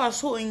ba kwa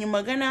so in yi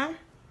magana,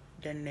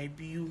 dan na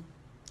biyu.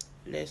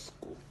 Let's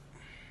go.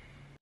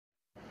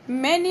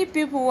 Many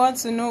people want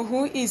to know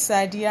who is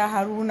Sadiya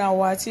Haruna,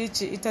 wace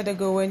ce ita,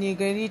 daga wani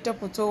gari ta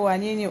fito,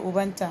 wane ne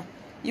ubanta.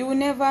 You will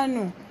never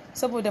know.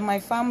 Saboda my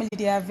family,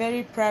 they are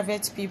very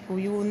private people.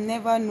 You will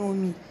never know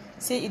me.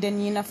 Sai idan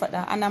ni na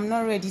faɗa, and I'm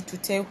not ready to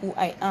tell who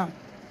I am.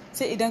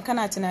 Sai idan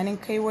kana tunanin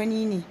kai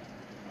wani ne,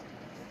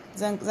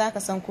 za ka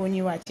san ko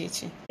ni wace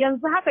ce.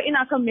 Yanzu haka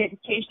ina kan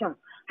medication.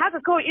 Haka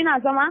kawai ina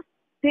zama,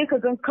 sai ka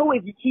gan kawai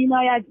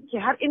jikina ya jike,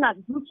 har ina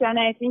zuciya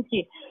na ya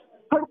tsinke.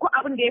 Farko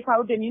abin da ya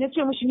faru da ni, na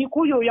ce mishi ni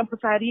ko yoyon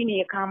fitsari ne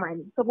ya kama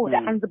ni saboda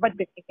an zubar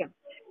da cikin.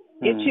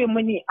 Ya ce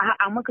mini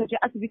a'a muka je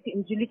asibiti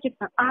in ji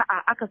likitan,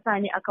 a'a aka sa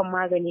ni akan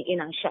magani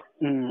ina sha.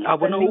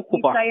 Abu na uku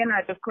ba.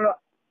 Yana da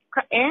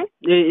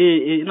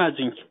ina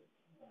jinki.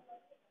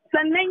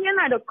 Sannan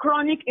yana da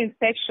chronic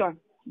infection,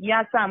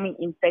 ya sa min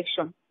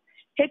infection.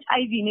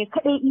 HIV ne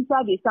kadai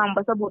Isa bai samu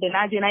ba saboda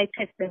na je na yi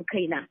test din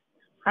kaina,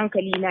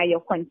 hankali na ya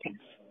kwanta.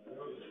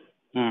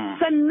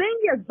 Sannan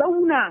ya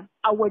zauna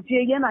a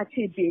waje yana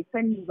ce bai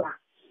sani ba,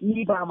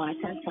 ni ba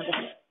matansa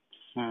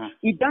ba.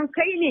 Idan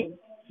kai ne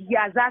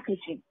ya za ka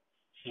ce?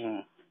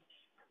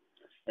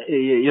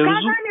 Yanzu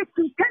ka gane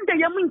cutar da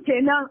ya min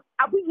kenan,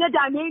 abin ya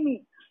dame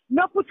ni,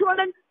 na fito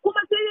nan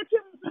kuma sai ya ce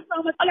sun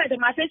samu matsala da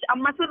matar shi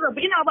amma sun rabu.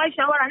 Ina ba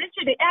shawara, na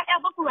ce da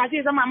ƴaƴa bakwai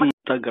zai zama maka.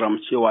 Instagram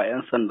cewa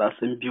 'yan sanda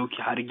sun biyo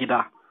ki har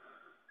gida.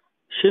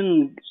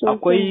 Shin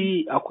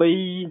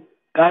akwai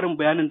ƙarin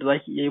bayanin da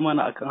zaki iya yi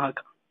mana akan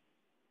haka?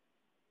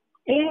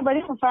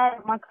 Bari mu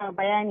fara maka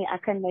bayani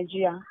akan na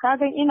jiya.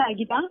 Kagan ina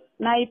gida,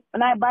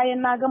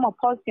 bayan na gama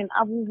posting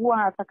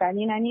abubuwa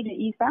tsakanina ni da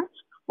Isa,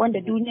 wanda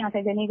duniya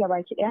ta gani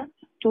gabaki ɗaya.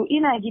 To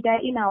ina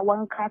gida ina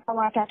wanka,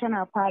 kawata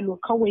tana falo,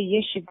 kawai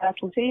ya shiga,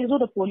 to sai ya zo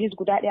da police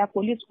guda ɗaya,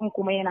 police ɗin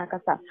kuma yana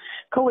kasa.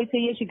 Kawai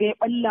sai ya shiga ya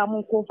ɓalla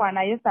mun kofa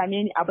na, ya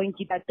same ni a ban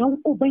gida, don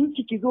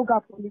ubanki ki zo ga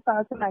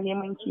polisawa suna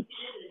neman ki.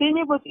 Sai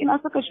ne bas ina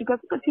suka shiga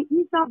suka ce,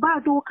 Isa ba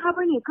doka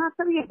bane, ka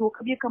karya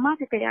doka, bai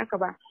kamata ka yaka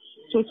ba.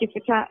 To ki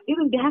fita,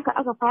 irin da haka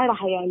aka fara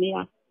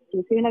hayaniya. To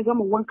sai na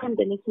gama wankan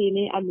da nake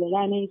ne a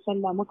lura na yi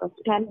sallah, muka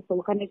fita na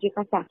sauka na je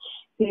kasa.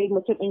 Sai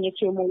mutum ɗin ya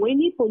ce mu, wai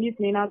ni police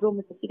ne, na zo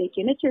mu tafi da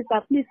ke. Na ce sa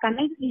please can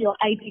I see your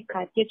ID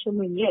card? Ya ce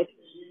mun yes.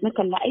 Na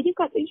kalla ID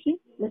card ɗin shi.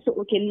 Na ce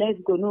okay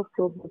let's go, no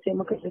problem. Sai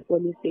muka je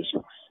police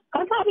station.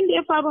 Ka san abin da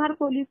ya faru har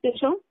police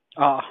station?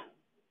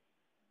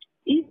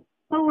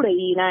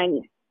 Saurayi na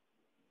ne.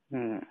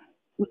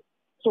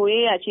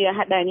 Soyayya ce ya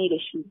haɗa ni da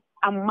shi.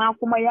 Amma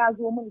kuma ya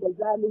zo min da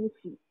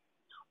zalunci.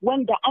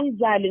 Wanda an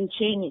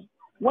zalunce ni.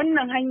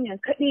 Wannan hanyar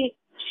kaɗai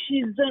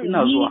shi zan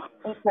yi.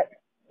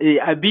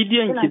 A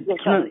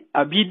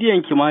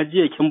bidiyon ki ma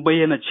jiya kin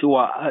bayyana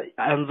cewa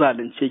an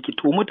zalunce ki,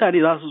 to mutane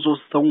za su zo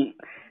su san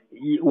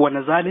wani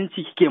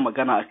zalunci kike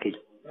magana a kai.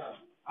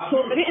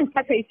 To bari in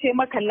takaice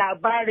maka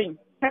labarin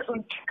ta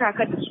ɗauki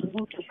kaka da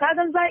surutu. Ka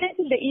gan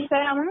zalunci da Isa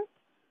ya mun?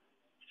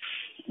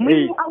 Mun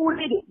yi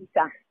aure da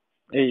Isa.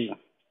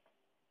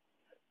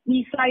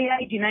 Isa ya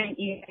yi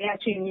denying, ya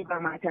ce ni ba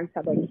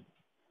matansa ba ne.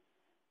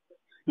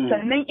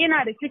 Sannan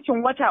ina da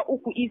cikin wata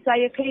 3, Isa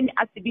ya kai ni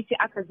asibiti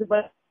aka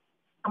zubar.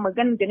 A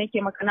maganin da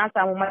nake maka na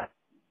samu matsala.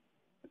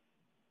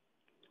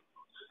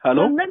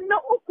 Hello? Sannan na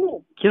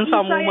 3. Kin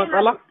samu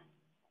matsala?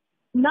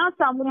 Na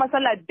samu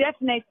matsala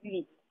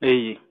definitely.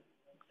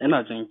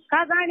 ina jin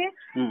ka gane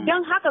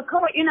don haka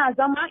kawai ina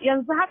zama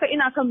yanzu haka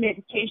ina kan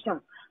medication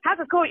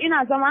haka kawai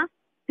ina zama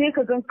sai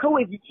ka gan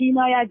kawai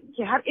jikina ya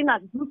jike har ina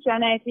zuciya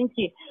na ya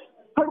tsinke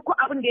farko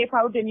abin da ya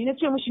faru da ni na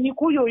ce mishi ni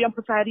ko yoyon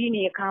fitsari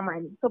ne ya kama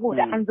ni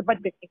saboda an zubar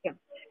da cikin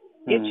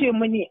ya ce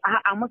mini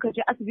a'a muka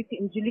je asibiti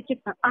in ji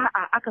likitan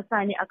a'a aka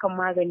sa ni akan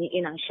magani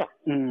ina sha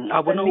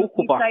abu na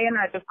uku ba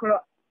yana da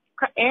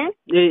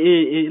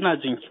ina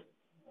jinki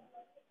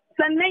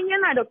sannan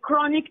yana da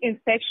chronic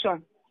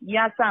infection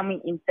ya sa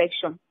min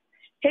infection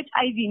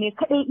HIV ne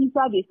kadai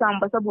Isa bai samu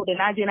ba saboda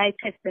na je na yi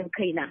test din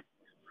kaina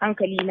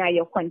hankali na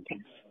ya kwanta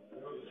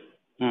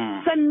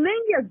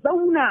sannan ya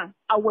zauna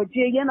a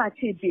waje yana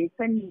ce bai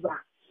sani ba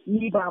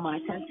ni ba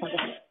matansa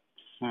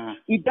ba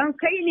idan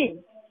kai ne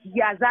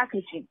ya za ka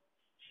ce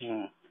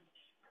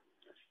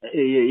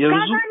yanzu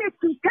ka gane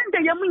cutar da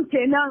ya min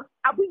kenan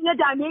abin ya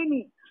dame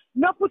ni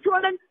na fito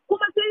nan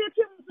kuma sai ya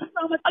ce sun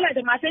samu matsala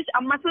da matar shi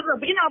amma sun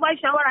rabu ina ba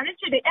shawara na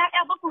ce da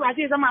ƴaƴa bakwai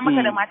zai zama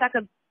maka da mata ka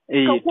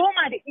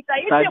koma da ita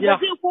yace ba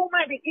zai koma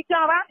da ita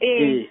ba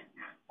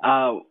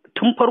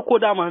tun farko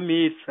dama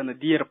me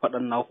sanadiyar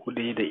faɗan naku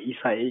da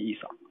Isa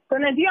Isa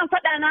sanadiyar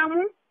faɗa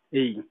namu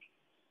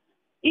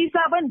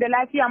Isa ban da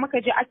lafiya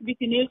muka je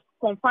asibiti ne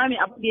confirming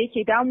abin da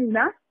yake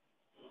damuna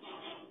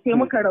sai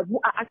muka rabu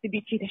a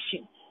asibiti da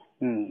shi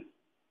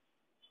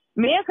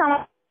me ya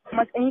kama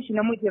matsayin shi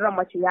namiji ran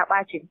mace ya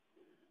ɓace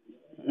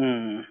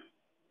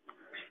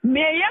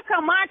me ya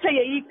kamata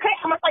ya yi kai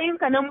a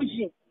matsayinka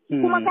namiji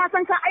kuma ka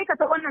san ka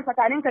aikata wannan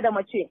tsakaninka da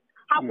mace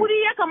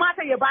hakuri ya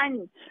kamata ya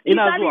bani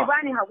ina zuwa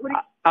bani hakuri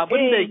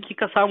abin da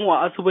kika samu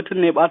a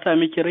asibitin ne bata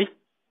miki rai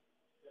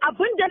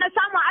abin da na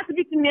samu a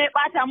asibitin ne ya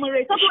bata min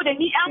rai saboda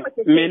ni ya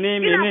mace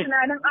ina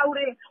tunanin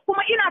aure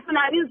kuma ina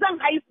tunanin zan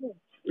haihu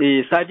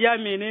Sadiya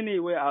menene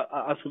wai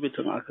a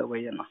asibitin aka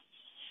bayyana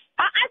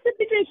a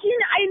asibitin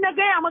shine ai na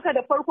gaya maka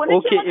da farko na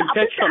ce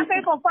maka abin da aka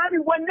yi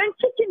confirming wannan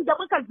cikin da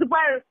muka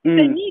zubar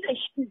da ni da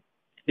shi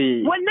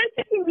wannan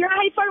cikin ya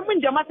haifar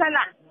min da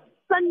matsala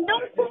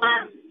sannan kuma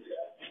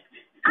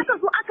aka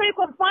zo aka yi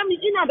confirming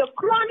ina da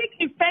chronic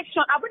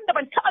infection abin da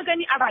ban taɓa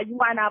gani a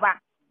rayuwana ba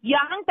ya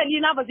hankali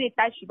na ba zai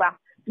tashi ba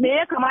me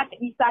ya kamata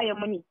Isa ya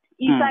muni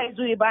Isa ya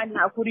zo ya bani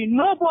hakuri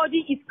nobody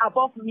is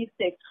above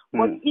mistake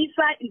but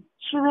Isa is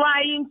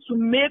trying to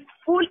make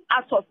full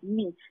out of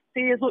me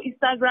sai ya zo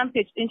Instagram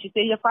page din shi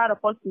sai ya fara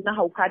post na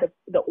hauka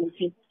da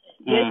ofi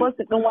ya yi post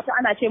din wata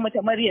ana ce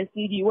mata Maryam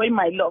CD wai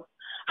my love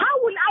how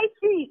will I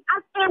feel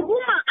as a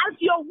woman as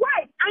your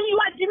wife and you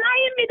are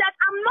denying me that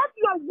I'm not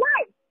your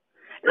wife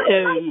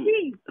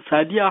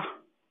Sadiya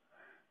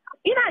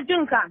ina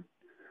jin ka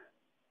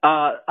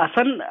a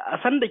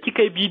san da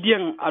kika yi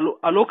bidiyon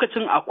a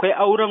lokacin akwai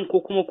auren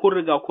ko kuma kun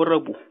riga kun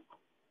rabu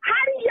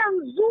har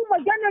yanzu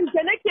maganan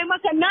da nake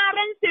maka na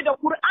rantse da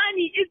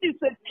Kur'ani izi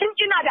tun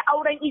ina da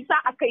auren Isa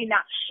a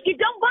kaina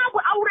idan babu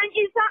auren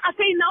Isa a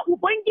kaina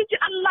ubangiji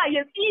Allah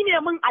ya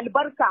tsine min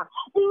albarka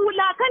in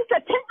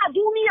wulakanta tun a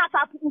duniya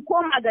kafin in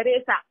koma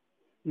gare sa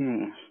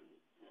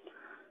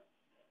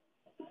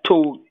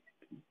to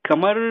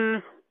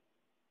kamar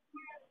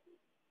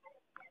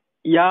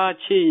ya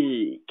ce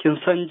kin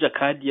san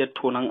jakadiyar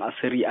tonan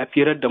asiri a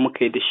firar da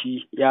muka yi da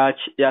shi ya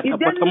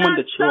tabbatar min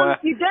da cewa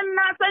idan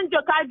na san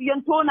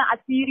jakadiyar tona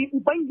asiri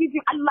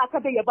ubangiji Allah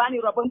kada ya bani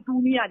rabon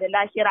duniya da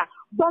lahira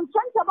ban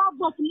san ta ba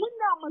bot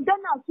muna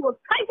magana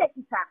sosai da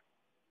ita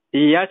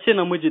ya ce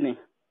namiji ne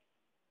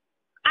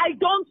I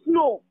don't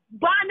know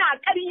ba na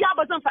ƙarya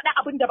ba zan faɗi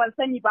abin da ban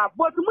sani ba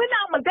but muna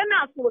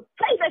magana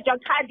sosai da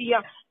jakadiyar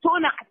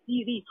tona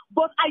asiri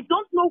but I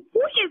don't know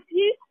who is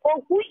he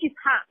or who is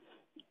her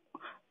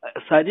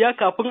Sadiya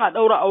kafin a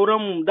ɗaura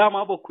auren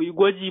dama ba ku yi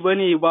gwaji ba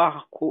ne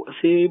ba ko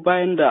sai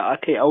bayan da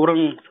aka yi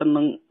auren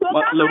sannan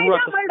larura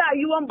ta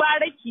rayuwar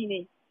baraki ne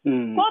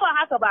ko ba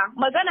haka ba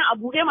magana a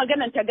buɗe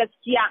maganan ta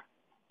gaskiya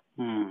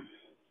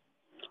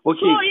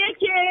okay. so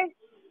yake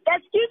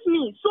excuse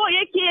me so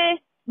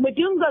yake mu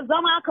dinga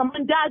zama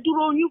kamar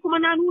daduro ni kuma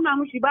na nuna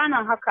mushi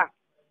bana haka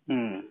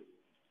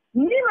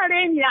ni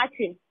mareniya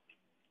ce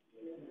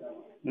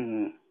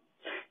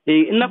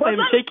ina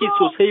fahimce ki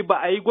sosai ba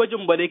a yi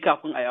gwajin ba dai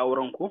kafin a yi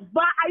auren ko?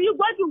 Ba a yi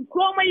gwajin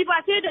komai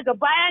ba sai daga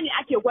baya ne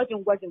ake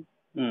gwajin.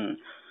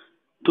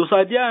 To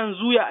Sadiya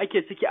yanzu ya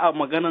ake ciki a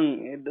maganan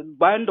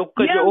bayan da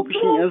kuka je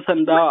ofishin 'yan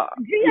sanda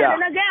jiya da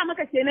na gaya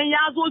maka kenan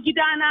ya zo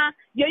gidana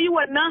ya yi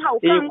wannan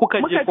haukan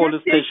kuka je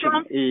police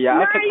station ya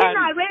aka kare.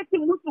 Na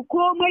rating musu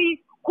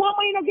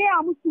komai na gaya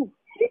musu.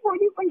 Shi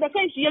police ɗin da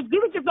kanshi ya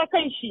girgiza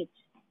kanshi.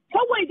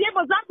 Kawai dai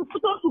ba za su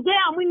fito su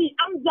gaya mini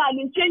an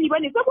zalunce ni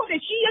bane saboda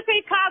shi ya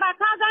kai kara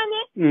ka gane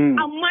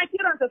amma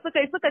kiransa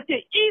suka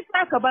ce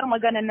Isa ka bar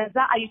maganan nan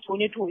za a yi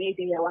tone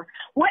da yawa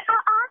wai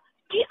a'a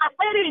ki a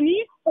tsare ni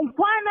in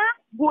kwana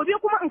gobe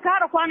kuma in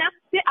kara kwana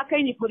sai a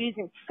kai ni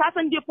prison ka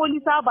san dai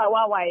polisa ba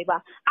wawaye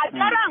ba a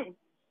karan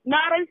na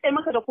rantse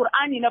maka da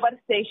Kur'ani na bar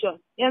station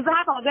yanzu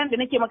haka maganar da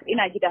nake maka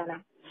ina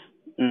gidana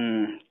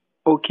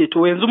Ok,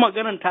 to yanzu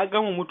maganan ta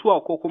gama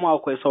mutuwa ko kuma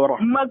akwai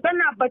sauran?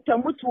 Magana bata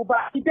mutu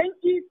ba, idan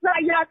Isa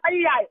ya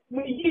tsaya mu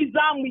yi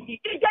za mu yi,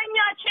 idan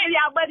ya ce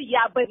ya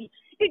bari,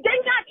 idan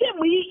ya ce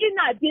mu yi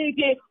ina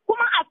daidai,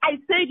 kuma a I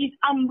said it,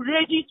 I'm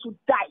ready to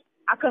die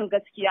akan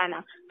gaskiya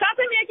na. Ka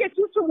san me yake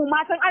tutu mu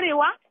matan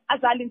arewa? A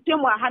zalunce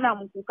mu a hana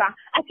mu kuka.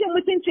 A ce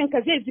mutuncin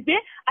ka zai zube,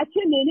 a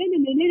ce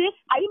menene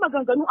a yi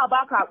maganganu a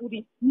baka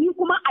hakuri. Ni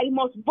kuma I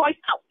must voice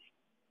out.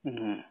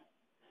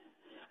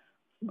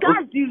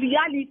 That's the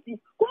reality.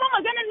 Kuma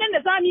maganan nan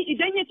da zamu yi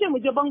idan ya ce mu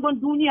je bangon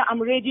duniya,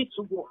 I'm ready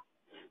to go.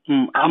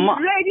 I'm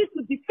ready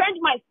to defend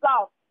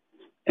myself.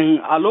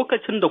 A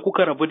lokacin da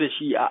kuka rabu da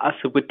shi a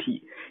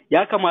asibiti,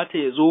 ya kamata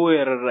ya zo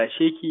ya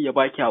rarrashe ki ya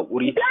baki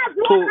haƙuri. That's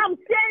what I'm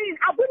saying.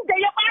 Abin da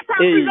ya ɓata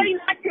min rai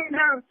na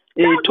kenan.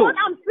 That's what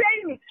I'm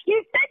saying. He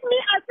take me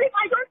as if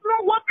I don't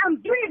know what I'm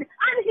doing,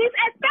 and he's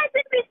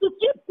expecting me to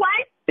keep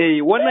quiet.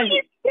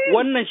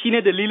 Wannan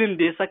shine dalilin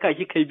da ya saka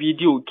kika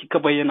bidiyo kika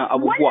bayyana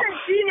abubuwa. Wannan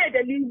shine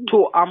dalili.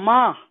 To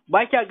amma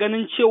ba kya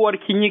ganin cewar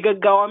kin yi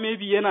gaggawa,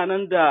 maybe yana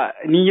nan da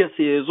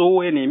niyyarsa ya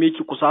zo ya neme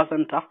ki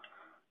kusasanta?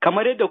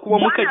 Kamar yadda kuma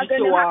muka ji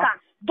cewa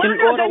kin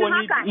ɗora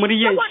wani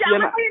muryan shi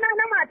yana. Akwai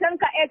na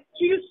matanka,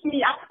 excuse me,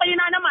 akwai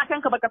na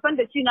matanka baka san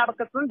da shi na,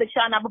 baka san da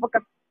sha na ba, baka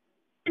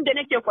san da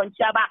nake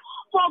kwanciya ba.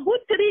 For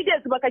good 3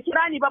 days baka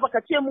kira ni ba,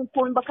 baka ce mun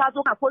komai ba, ka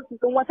zo ka post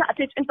din wata a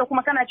page ɗinta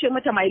kuma kana ce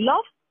mata my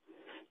love.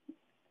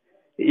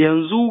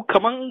 Yanzu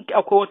kaman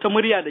akwai wata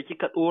murya da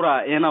kika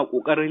ɗora yana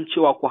ƙoƙarin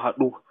cewa ku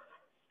haɗu,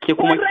 ke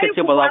kuma kika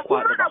ce ba za ku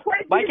haɗu ba.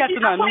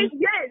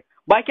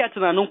 Ba kya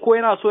tunanin ko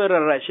yana so ya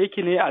rarrashe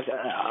ki ne a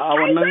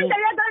wannan.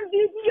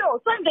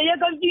 Son da ya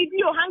gan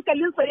bidiyo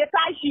hankalinsa ya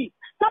tashi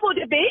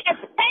saboda bai yi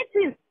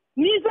expecting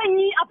ni zan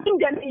yi abin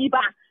da na yi ba.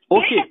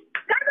 Okay.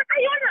 Kaga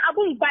kai wannan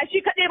abun ba shi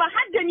kaɗai ba,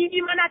 har da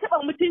ni ma na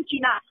taɓa mutunci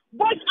na.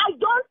 But I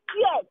don't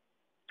care.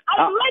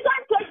 I rather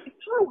tell the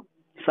truth.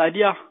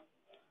 Sadiya.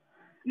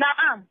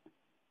 Na'am.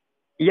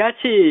 Ya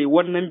ce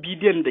wannan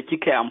bidiyon da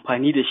kika yi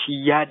amfani da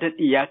shi ya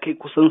daɗe ya kai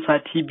kusan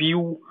sati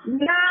 2.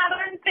 Na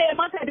rantse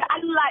masa da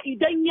Allah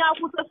idan ya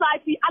kusa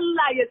sati,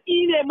 Allah ya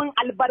tsine min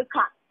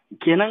albarka.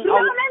 Kenan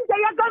ranar da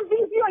ya gan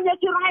bidiyon ya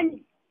kira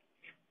ni.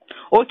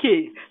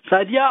 Okay,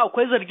 Sadiya,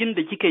 akwai zargin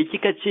da kika yi,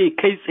 kika ce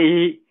kai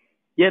tsaye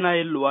yana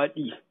yin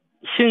luwaɗi.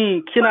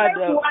 Shin kina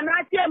da...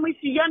 na ce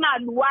mishi yana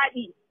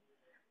luwaɗi.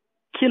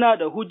 Kina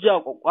da hujja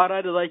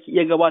kwakwara da zaki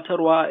iya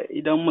gabatarwa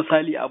idan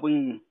misali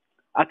abin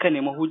aka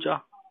nemi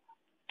hujja?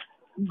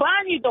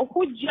 Bani da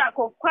hujja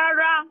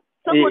kwakwara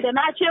saboda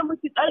na ce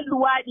mishi ɗan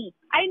luwaɗi.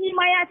 Ai ni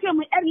ma ya ce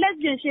mu ƴar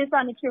lesbian shi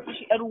yasa na ce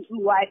mishi ƴar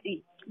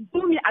luwaɗi.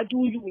 Dumi a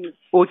duyu ne.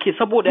 Okay,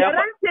 saboda ya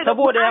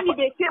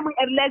bai ce mun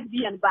ƴar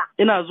lesbian ba.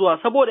 Ina zuwa,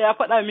 saboda ya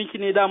faɗa miki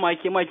ne dama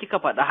ke ma kika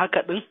faɗa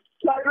haka ɗin?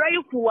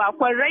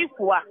 Kwarai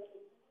kuwa.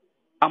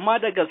 Amma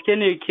da gaske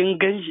ne kin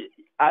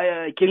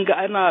ga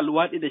ana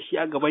luwaɗi da shi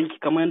a gaban ki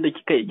kamar yadda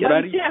kika yi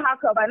kirari? Ban ce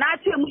haka ba, na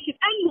ce mishi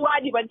ɗan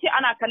luwaɗi, ban ce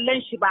ana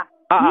kallon shi ba.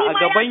 A'a, a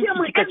gaban ki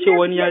kika ce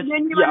wani ya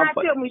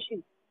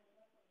amfani.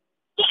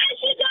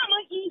 Shi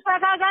daman Isa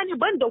ka gane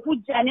ban da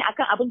hujja ne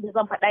akan abin da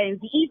zan faɗa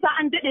yanzu. Isa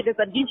an daɗe da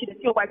zargin shi da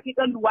cewa shi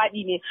ɗan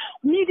luwaɗi ne.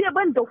 Ni dai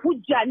ban da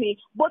hujja ne.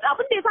 But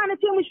abin da yasa na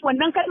ce mishi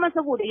wannan kalmar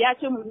saboda ya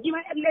ce mun ni ma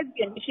ƴan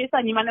lesbian shi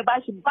yasa ni ma na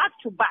bashi back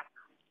to back.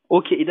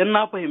 Okay, idan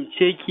na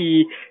fahimce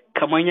ki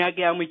kamar ya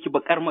gaya miki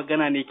bakar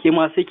magana ne, ke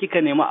ma sai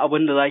kika nema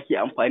abin da zaki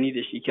amfani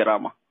da shi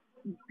kirama.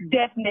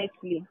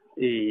 Definitely.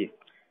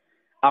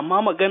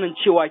 Amma maganin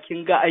cewa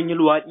kin ga an yi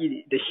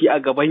luwaɗi da shi a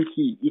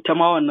gabanki, ita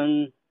ma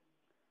wannan.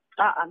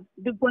 A'a,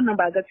 duk wannan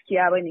ba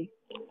gaskiya ba ne.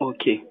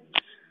 Okay.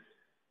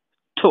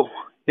 To,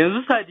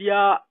 yanzu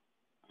Sadiya,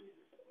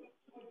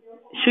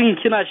 shin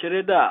kina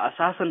shirye da a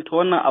sasanta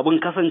wannan abin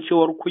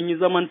kasancewar kun yi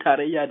zaman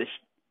tarayya da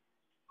shi?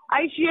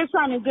 Ai shi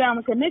yasa na gaya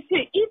maka, na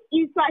ce if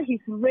Isa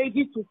is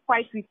ready to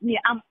fight with me,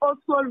 I'm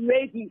also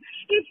ready.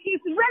 If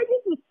he's ready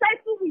to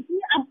settle with me,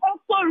 I'm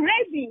also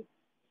ready.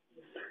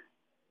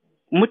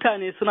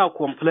 Mutane suna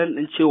complain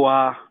ɗin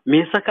cewa me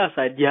ya saka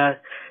Sadiya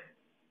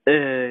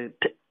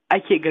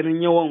ake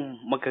ganin yawan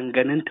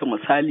maganganunta,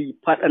 misali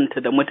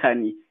faɗanta da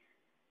mutane.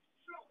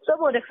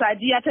 Saboda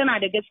Sadiya tana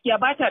da gaskiya,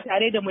 ba ta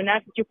tare da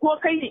munafiki, ko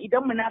kai ne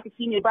idan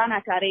munafiki ne ba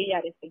na tarayya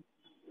da kai.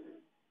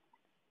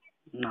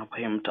 Na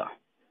fahimta.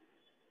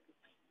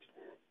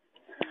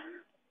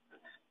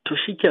 To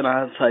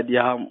shikenan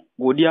Sadiya,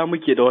 godiya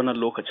muke da wannan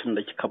lokacin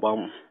da kika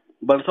bamu.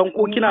 Ban san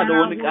ko kina da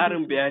wani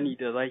ƙarin bayani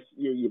da za ki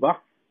iya yi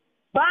ba?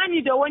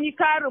 Bani da wani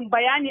karin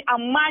bayani,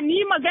 amma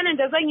ni maganan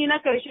da zan yi na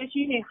karshe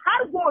shine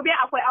har gobe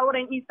akwai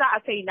auren Isa a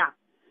kaina.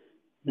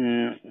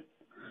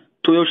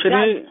 To yaushe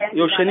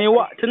ne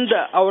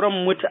tunda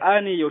auren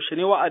mutu'a ne, yaushe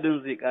ne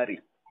wa'adin zai kare?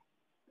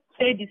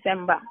 Sai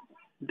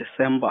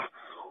Disamba.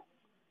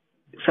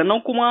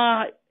 Sannan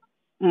kuma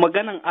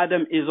maganan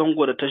Adam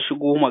Zango da ta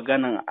shigo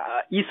maganan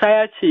Isa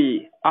ya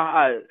ce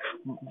a'a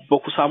ba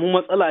ku samu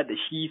matsala da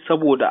shi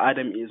saboda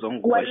Adam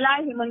Zango.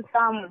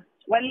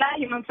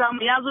 Wallahi mun samu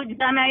ya zo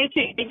gidana ya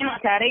ce idan ina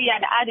tarayya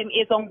da Adam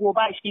Zango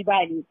ba shi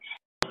ba ni.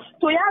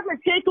 To ya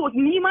zace to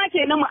ni ma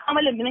kenan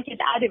mu'amalar da nake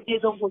da Adam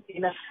Zango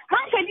kenan.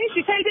 Hankalin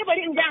shi kai dai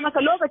bari in ga maka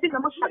lokacin da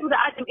muka haɗu da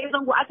Adam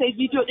Zango aka yi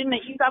bidiyo din nan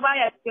Isa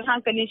baya cikin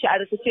hankalin shi a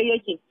rikice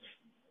yake.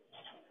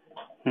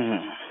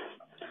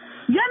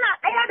 Yana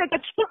ɗaya daga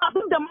cikin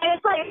abin da ma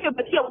yasa yake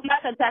ba zai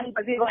wulakanta ni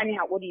ba zai bani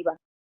haƙuri ba.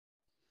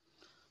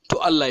 To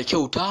Allah ya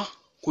kyauta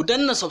Ku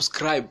danna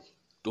subscribe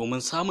domin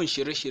samun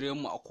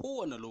shirye-shiryenmu a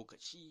kowane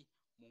lokaci.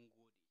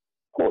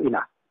 Ko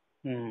ina.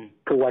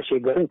 To washe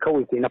garin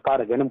kawai sai na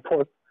fara ganin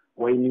post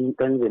wai ni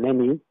dan zina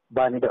ne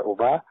ba ni da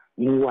uba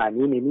ni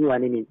wane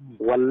ne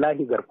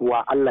wallahi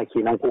garkuwa Allah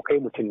kenan ko kai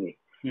mutum ne.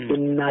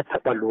 In na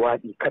taɓa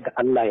luwaɗi kada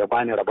Allah ya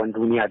bani rabon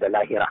duniya da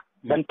lahira.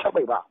 Dan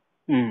taɓa ba.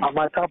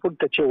 Amma ta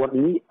furta cewa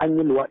ni an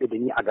yi luwaɗi da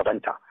ni a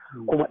gabanta.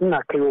 Kuma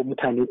ina kaiwa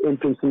mutane ɗin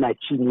fim suna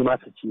ci ni ma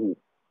su ci ni.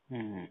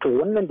 To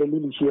wannan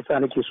dalili shi yasa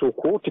nake so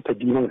kotu ta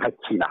bi min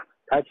hakkina.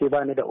 Ta ce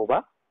ba ni da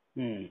uba?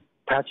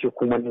 Ta ce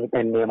kuma ni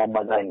ɗan neman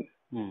maza ne.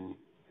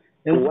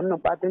 To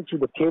wannan ɓatanci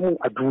da taimun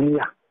a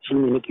duniya shi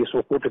ne nake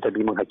so kotu ta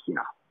bi min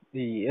hakkina.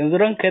 Yanzu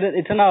ranka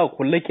daɗe tana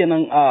kulle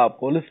kenan a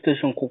police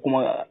station ko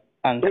kuma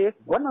an?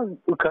 Wannan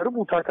ka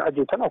rubuta ta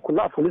aje tana kulle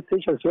a police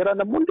station sai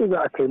ranar Monday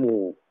za a kai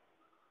mu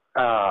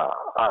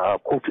a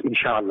kotu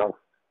insha Allah.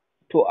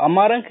 To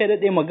amma ranka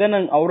daɗe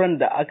maganan auren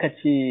da aka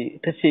ce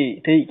ta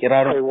yi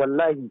kirarin. Kai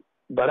wallahi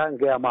baran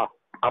gaya ma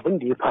abin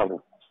da ya faru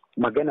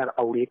maganar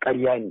aure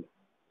ƙarya ne.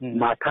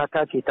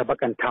 Matata ce ta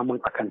bakanta min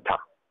akanta.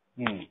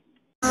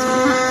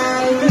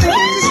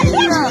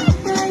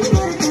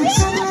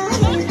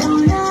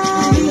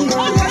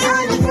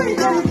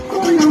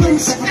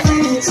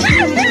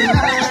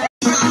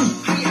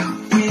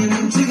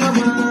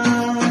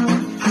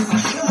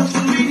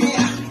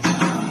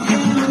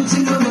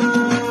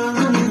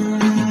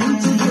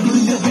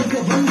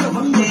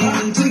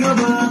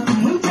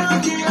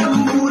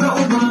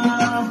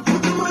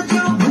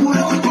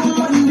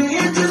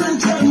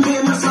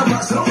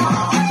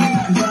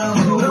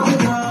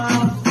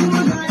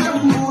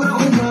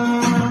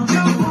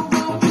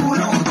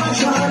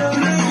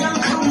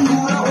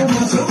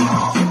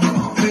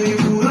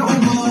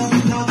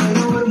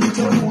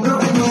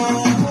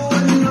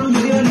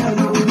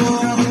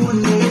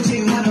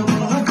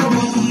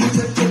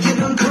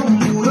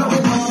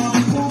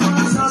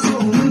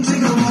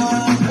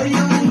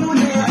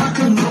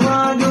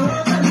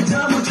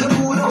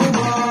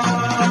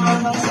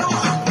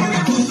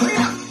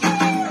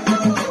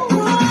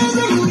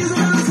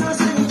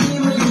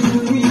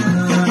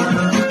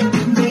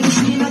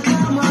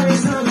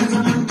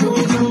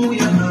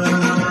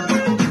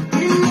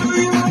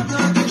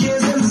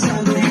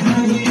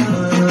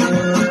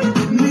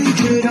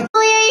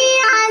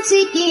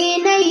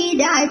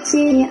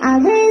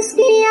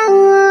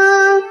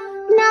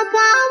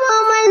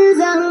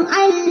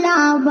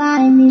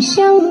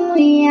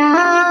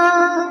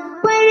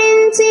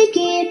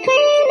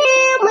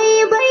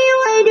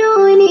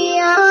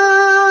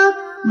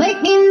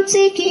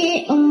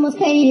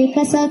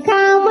 Ka saka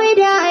mu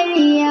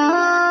dariya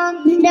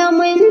da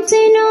mun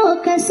tuno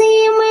ka sai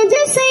mu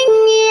ji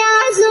sanyi a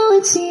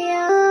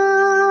zuciya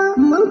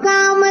mun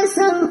kama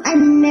san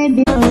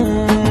annabi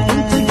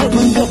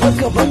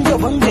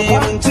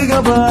mun ci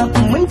gaba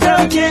mun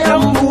take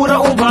yan bura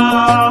uba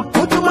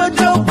kuma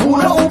da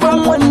bura uban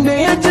wanda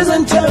ya ji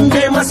zancen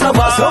bai masa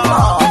ba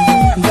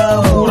ga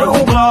bura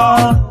uba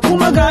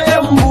kuma ga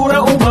yan bura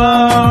uba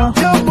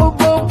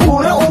babban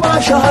bura uba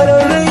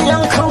shahararren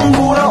yankan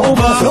bura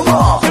uba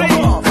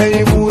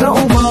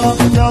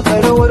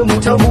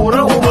ta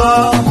bura uba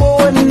ko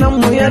wannan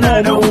mu yana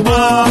da uba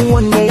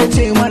wanda ya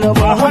ce mana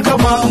ba haka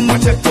ba mu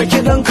tattaki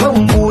dan kan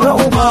bura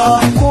uba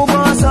ko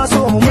ba sa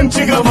so mun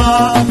ci gaba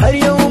har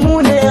yau mu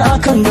ne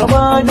akan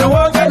gaba da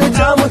wakar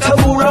ta mu ta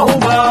bura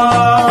uba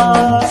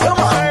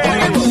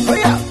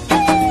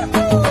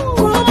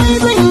komai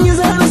zan yi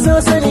zan sa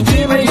sarki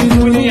mai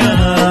duniya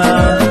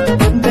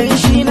dan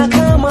shi na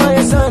kama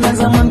ya sa na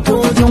zaman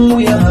tojon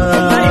wuya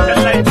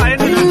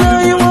ina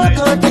yi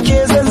waka take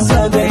zan sa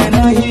da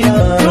nahiya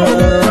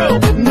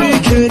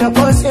da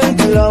fasin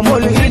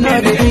kilamol ina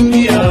da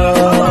ingiya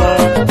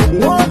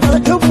waka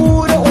ta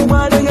bura uba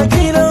daga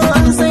kira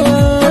an tsaya.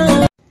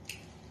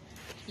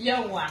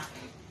 Yawa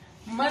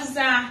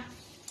maza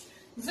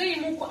zai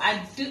muku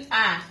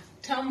addu'a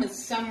ta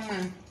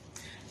musamman,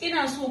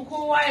 ina so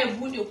kowa ya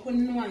bude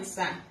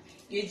kunnuwansa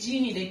ya ji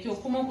ni da kyau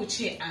kuma ku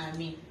ce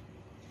amin.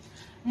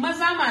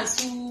 Maza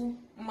masu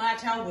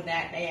mata guda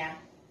ɗaya,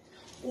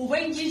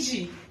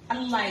 Ubangiji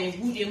Allah ya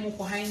bude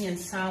muku hanyar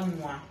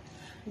samuwa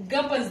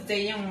gabas da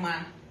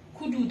yamma,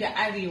 kudu da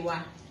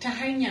arewa ta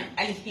hanyar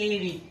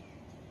alheri,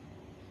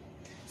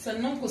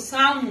 sannan ku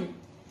samu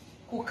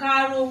ku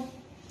karo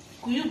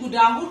ku yi guda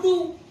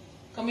 4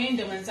 kamar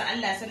yadda manzo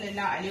Allah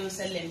sallallahu alaihi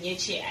wasallam ya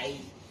ce a yi.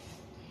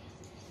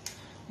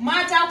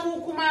 Mata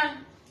ku kuma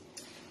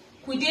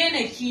ku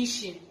daina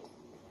kishi,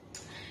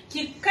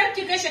 kar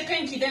ki kashe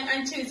kanki dan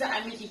an ce za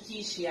a miki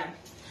kishiya.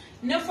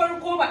 Na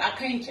farko ba a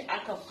kanki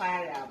aka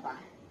fara ba.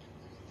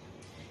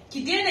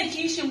 Ki daina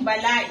kishin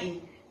bala'i,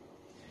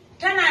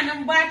 tana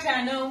nan ba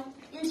ta nan,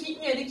 in kin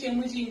iya rike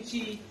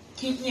mijinki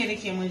kin iya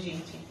rike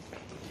mijinki.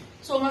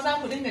 So maza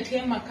ku dinga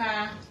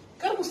taimaka,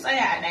 kar ku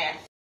tsaya a ɗaya.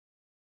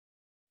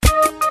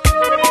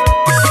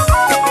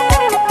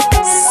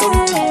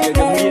 Sauti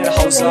daga Muryar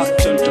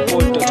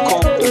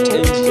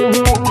Hausa24.com.ng.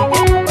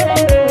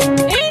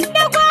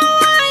 Inda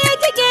kowa ya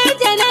take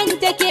ta nan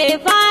take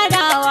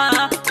farawa,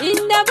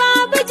 inda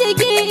babu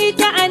ciki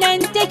ita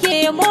anan take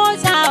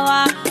motsa.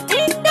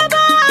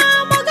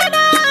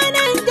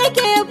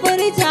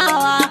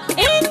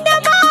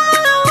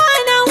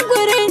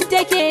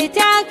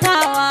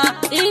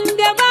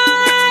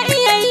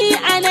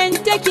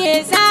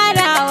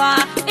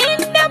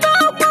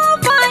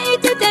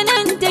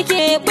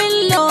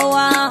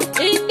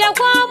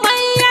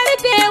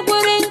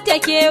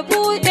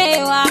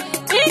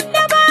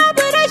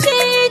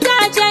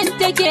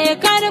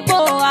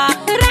 karbowa.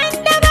 Ran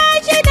da ba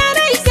shi da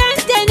rai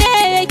santa ne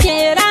yake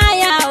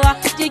rayawa.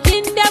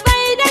 Jikin da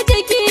bai da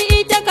jiki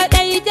ita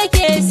kadai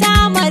take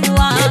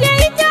samarwa. Da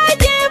ita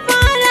ake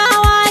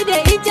farawa, da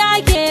ita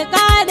ake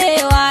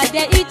karewa,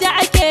 da ita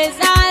ake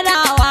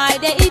tsarawa,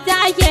 da ita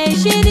ake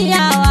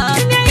shiryawa,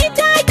 da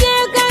ita ake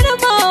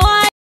karbowa.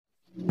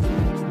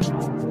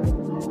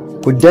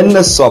 Ku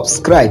danna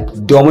subscribe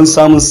domin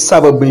samun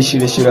sababbin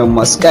shirye-shiryen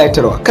masu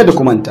ƙayatarwa. Kada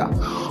ku manta,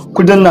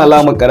 ku danna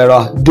alamar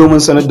ƙararrawa domin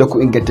sanar da ku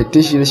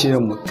ingantattun shirye-shiryen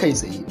mu kai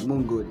tsaye.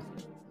 Mun gode.